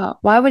like, oh,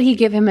 why would he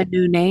give him a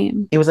new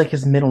name? It was like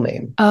his middle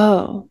name.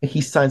 Oh.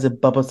 He signs it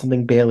Bubba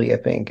something Bailey, I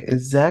think.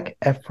 Is Zac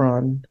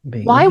Efron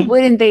Bailey? Why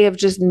wouldn't they have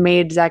just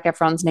made Zac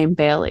Efron's name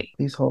Bailey?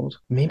 Please hold.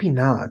 Maybe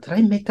not. Did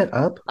I make that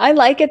up? I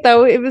like it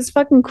though. It was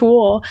fucking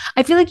cool.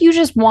 I feel like you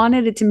just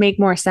wanted it to make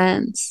more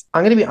sense.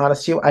 I'm going to be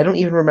honest with you. I don't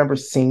even remember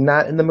seeing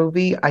that in the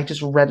movie. I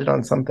just read it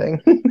on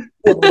something.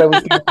 I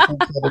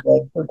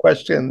was for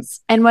questions.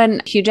 And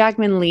when Hugh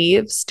Jackman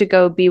leaves to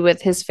go be with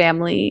his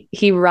family,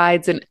 he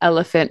rides an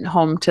elephant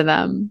home to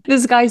them.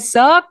 This guy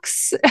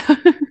sucks.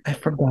 I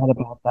forgot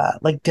about that.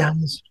 Like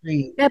down the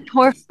street. That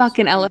poor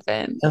fucking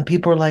elephant. And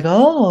people are like,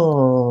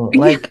 oh,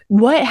 like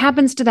what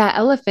happens to that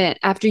elephant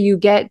after you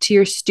get to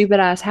your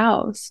stupid ass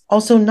house?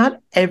 Also, not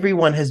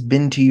everyone has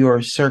been to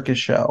your circus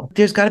show.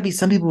 There's got to be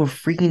some people who are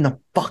freaking the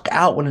fuck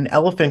out when an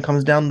elephant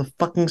comes down the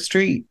fucking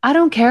street. I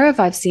don't care if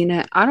I've seen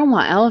it. I don't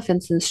want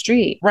elephants in the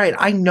street. Right.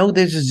 I know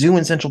there's a zoo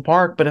in Central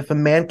Park, but if a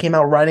man came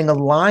out riding a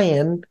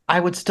lion,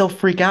 I would still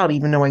freak out,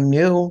 even though I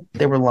knew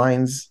there were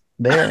lions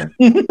there.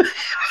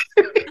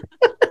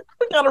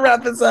 Gotta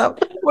wrap this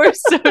up. We're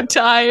so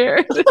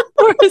tired.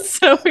 We're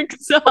so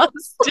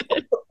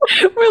exhausted.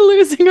 We're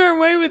losing our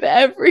way with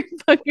every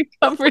fucking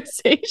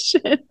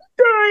conversation.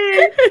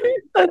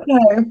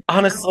 Okay.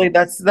 Honestly,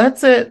 that's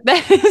it.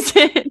 That is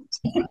it.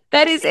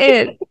 That is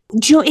it.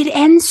 Joe, it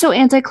ends so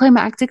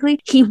anticlimactically.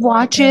 He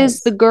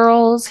watches the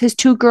girls, his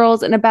two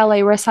girls in a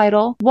ballet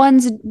recital.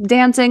 One's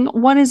dancing,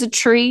 one is a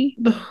tree.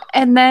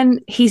 And then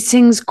he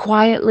sings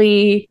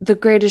quietly The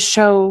Greatest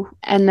Show.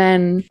 And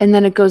then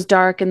it goes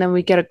dark. And then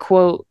we get a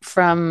quote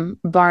from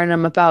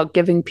Barnum about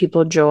giving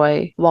people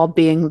joy while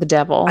being the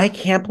devil. I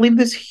can't believe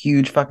this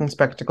huge fucking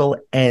spectacle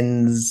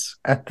ends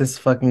at this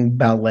fucking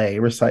ballet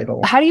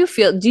recital. How do you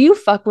feel? Do you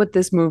fuck with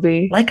this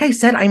movie? Like I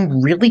said,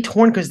 I'm really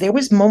torn because there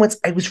was moments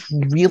I was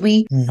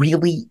really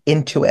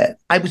into it.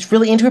 I was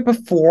really into it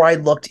before I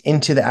looked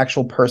into the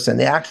actual person.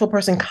 The actual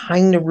person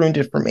kind of ruined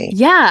it for me.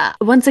 Yeah.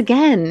 Once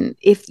again,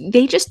 if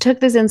they just took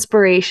this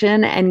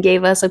inspiration and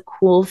gave us a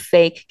cool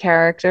fake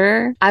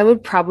character, I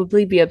would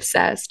probably be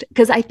obsessed.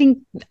 Because I think,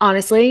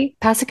 honestly,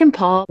 Pasek and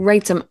Paul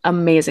write some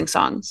amazing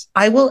songs.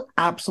 I will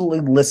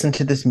absolutely listen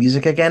to this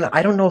music again.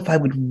 I don't know if I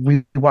would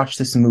rewatch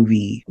this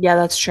movie. Yeah,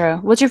 that's true.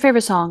 What's your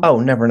favorite song? Oh,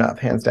 Never Enough,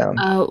 hands down.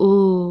 Oh,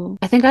 ooh.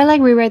 I think I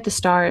like Rewrite the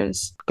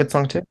Stars. Good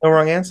song too. No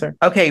wrong answer.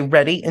 Okay,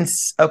 ready?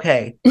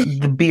 Okay.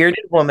 The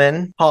bearded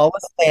woman,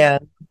 tallest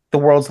man, the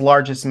world's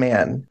largest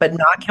man, but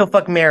not kill,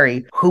 fuck,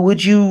 marry. Who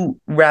would you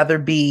rather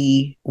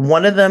be?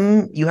 One of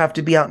them you have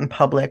to be out in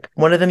public.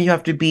 One of them you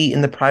have to be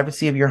in the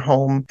privacy of your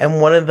home.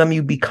 And one of them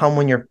you become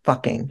when you're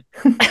fucking.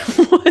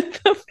 What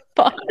the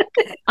fuck?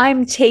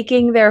 I'm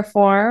taking their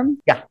form.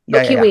 Yeah.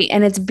 Okay, wait.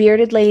 And it's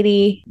bearded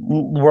lady.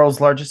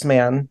 World's largest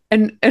man.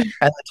 And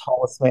the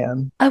tallest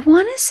man. I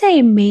want to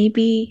say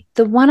maybe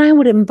the one I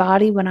would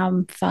embody when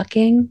I'm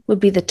fucking would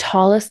be the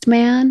tallest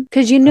man.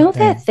 Because you know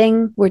that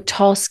thing where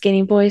tall,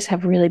 skinny boys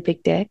have really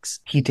big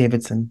dicks? Pete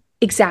Davidson.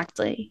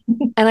 Exactly.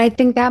 And I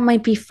think that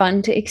might be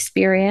fun to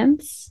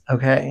experience.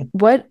 Okay.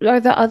 What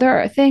are the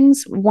other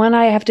things? One,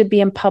 I have to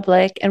be in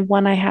public, and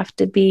one I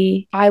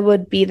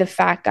would be the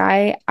fat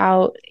guy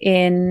out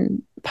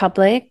in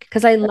public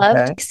because I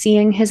loved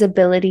seeing his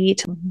ability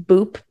to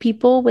boop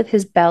people with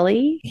his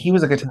belly. He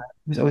was a good time.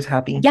 He was always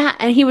happy. Yeah,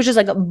 and he was just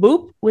like a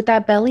boop with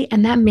that belly,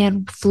 and that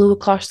man flew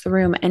across the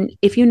room. And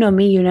if you know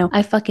me, you know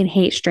I fucking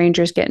hate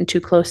strangers getting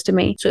too close to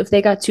me. So if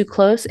they got too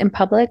close in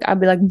public, I'd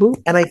be like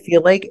boop. And I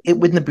feel like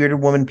with the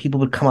bearded woman, people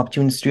would come up to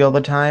you in the street all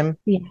the time.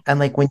 Yeah. And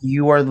like when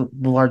you are the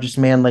largest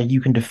man, like you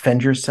can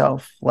defend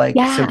yourself like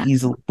so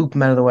easily. Boop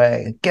him out of the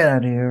way. Get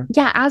out of here.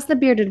 Yeah, as the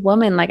bearded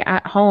woman, like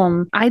at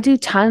home, I do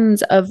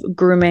tons of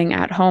grooming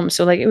at home.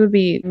 So like it would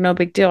be no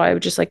big deal. I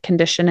would just like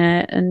condition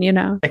it and you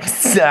know.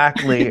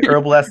 Exactly.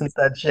 Herbal essence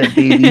that shit,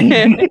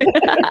 baby.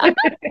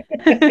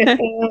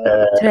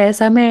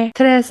 Teresa me,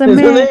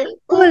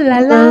 ooh la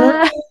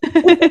la.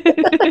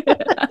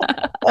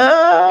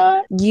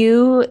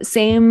 You,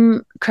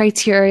 same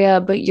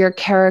criteria, but your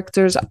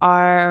characters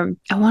are,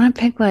 I want to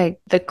pick like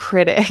the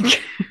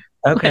critic.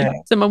 Okay. Like,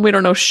 someone we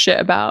don't know shit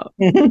about.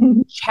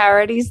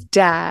 Charity's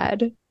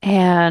dad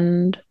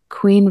and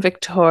Queen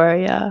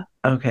Victoria.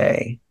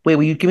 Okay. Wait,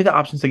 will you give me the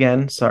options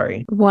again?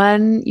 Sorry.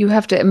 One you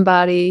have to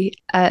embody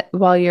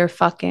while you're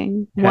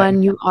fucking. Okay.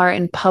 One you are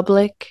in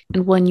public,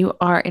 and one you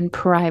are in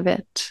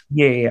private.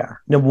 Yeah.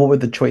 No, what were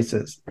the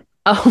choices?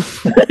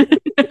 Oh.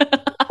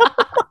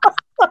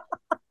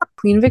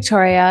 Queen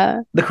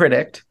Victoria. The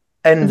critic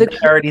and The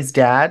Charity's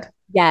dad.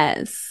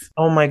 Yes.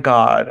 Oh my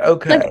God.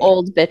 Okay. Like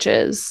old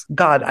bitches.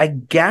 God, I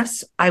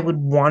guess I would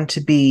want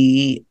to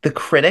be the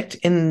critic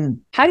in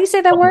How do you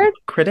say that word?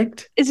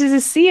 critic? It's just a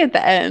C at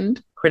the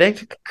end.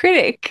 Critic?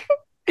 Critic.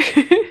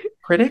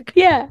 Critic?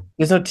 Yeah.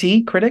 There's no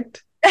T? Critic?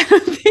 I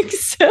don't think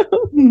so.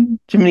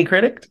 Jiminy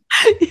Critic?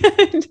 Yeah,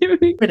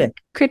 Jiminy. Critic.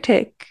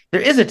 Critic.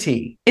 There is a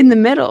T. In the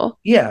middle.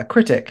 Yeah,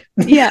 critic.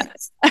 Yeah.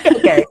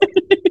 Okay.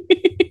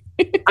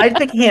 I'd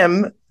pick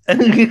him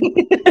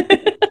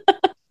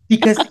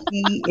because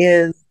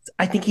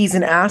I think he's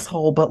an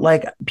asshole, but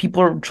like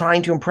people are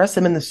trying to impress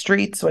him in the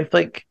streets. So I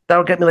feel like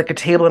that'll get me like a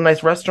table in a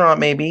nice restaurant,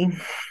 maybe.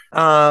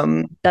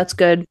 That's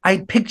good.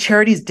 I'd pick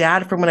Charity's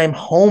dad from when I'm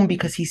home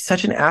because he's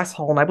such an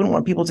asshole and I wouldn't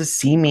want people to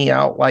see me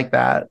out like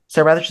that.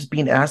 So I'd rather just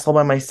be an asshole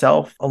by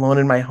myself alone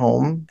in my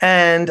home.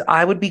 And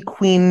I would be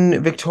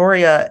Queen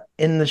Victoria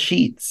in the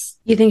sheets.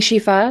 You think she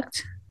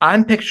fucked?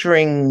 I'm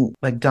picturing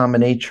like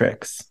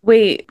dominatrix.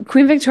 Wait,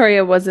 Queen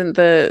Victoria wasn't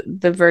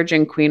the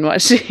virgin queen,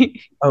 was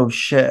she? Oh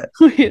shit.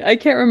 Wait, I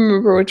can't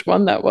remember which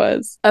one that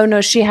was. Oh no,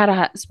 she had a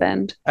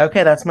husband.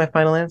 Okay, that's my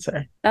final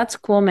answer. That's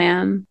cool,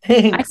 man.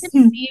 Thanks. I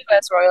can see you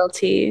as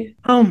royalty.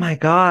 Oh my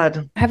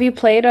God. Have you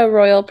played a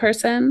royal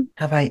person?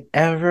 Have I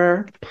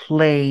ever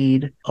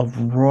played a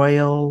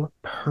royal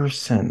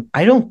person?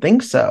 I don't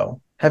think so.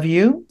 Have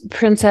you?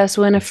 Princess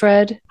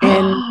Winifred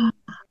in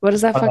what is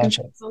that fucking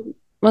show called?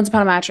 Once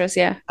Upon a Mattress,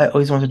 yeah. I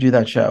always want to do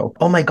that show.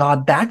 Oh my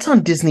God, that's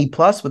on Disney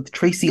Plus with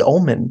Tracy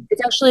Ullman.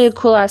 It's actually a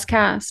cool ass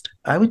cast.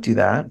 I would do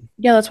that.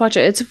 Yeah, let's watch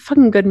it. It's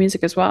fucking good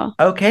music as well.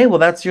 Okay, well,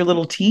 that's your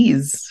little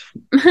tease.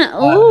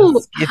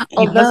 Ooh,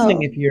 Keep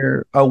listening if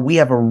you're. Oh, we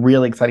have a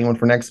really exciting one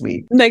for next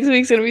week. next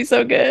week's gonna be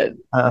so good.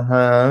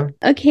 Uh-huh.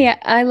 Okay,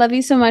 I love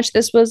you so much.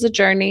 This was a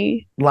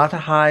journey. Lots of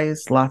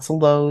highs, lots of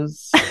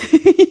lows.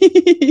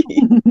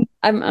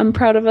 I'm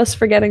proud of us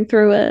for getting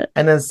through it.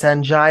 And as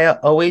Sanjaya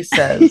always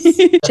says,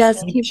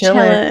 Just keep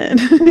chilling.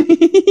 chilling.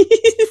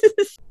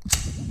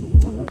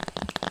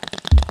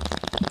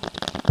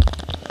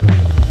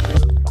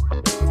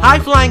 High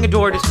Flying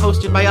Adored is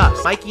hosted by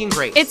us, Mikey and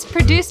Grace. It's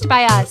produced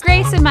by us,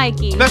 Grace and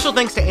Mikey. Special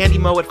thanks to Andy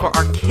Mowat for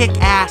our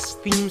kick-ass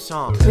theme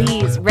song.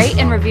 Please rate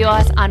and review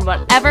us on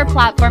whatever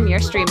platform you're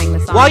streaming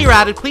this on. While you're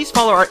at it, please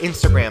follow our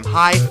Instagram,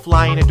 High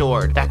Flying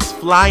Adored. That's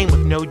flying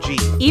with no G.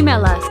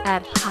 Email us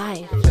at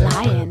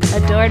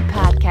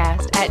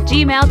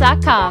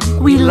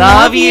highflyinadoredpodcast@gmail.com. We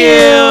love you.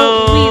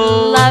 We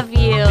love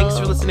you. Thanks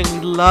for listening.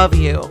 We love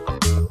you.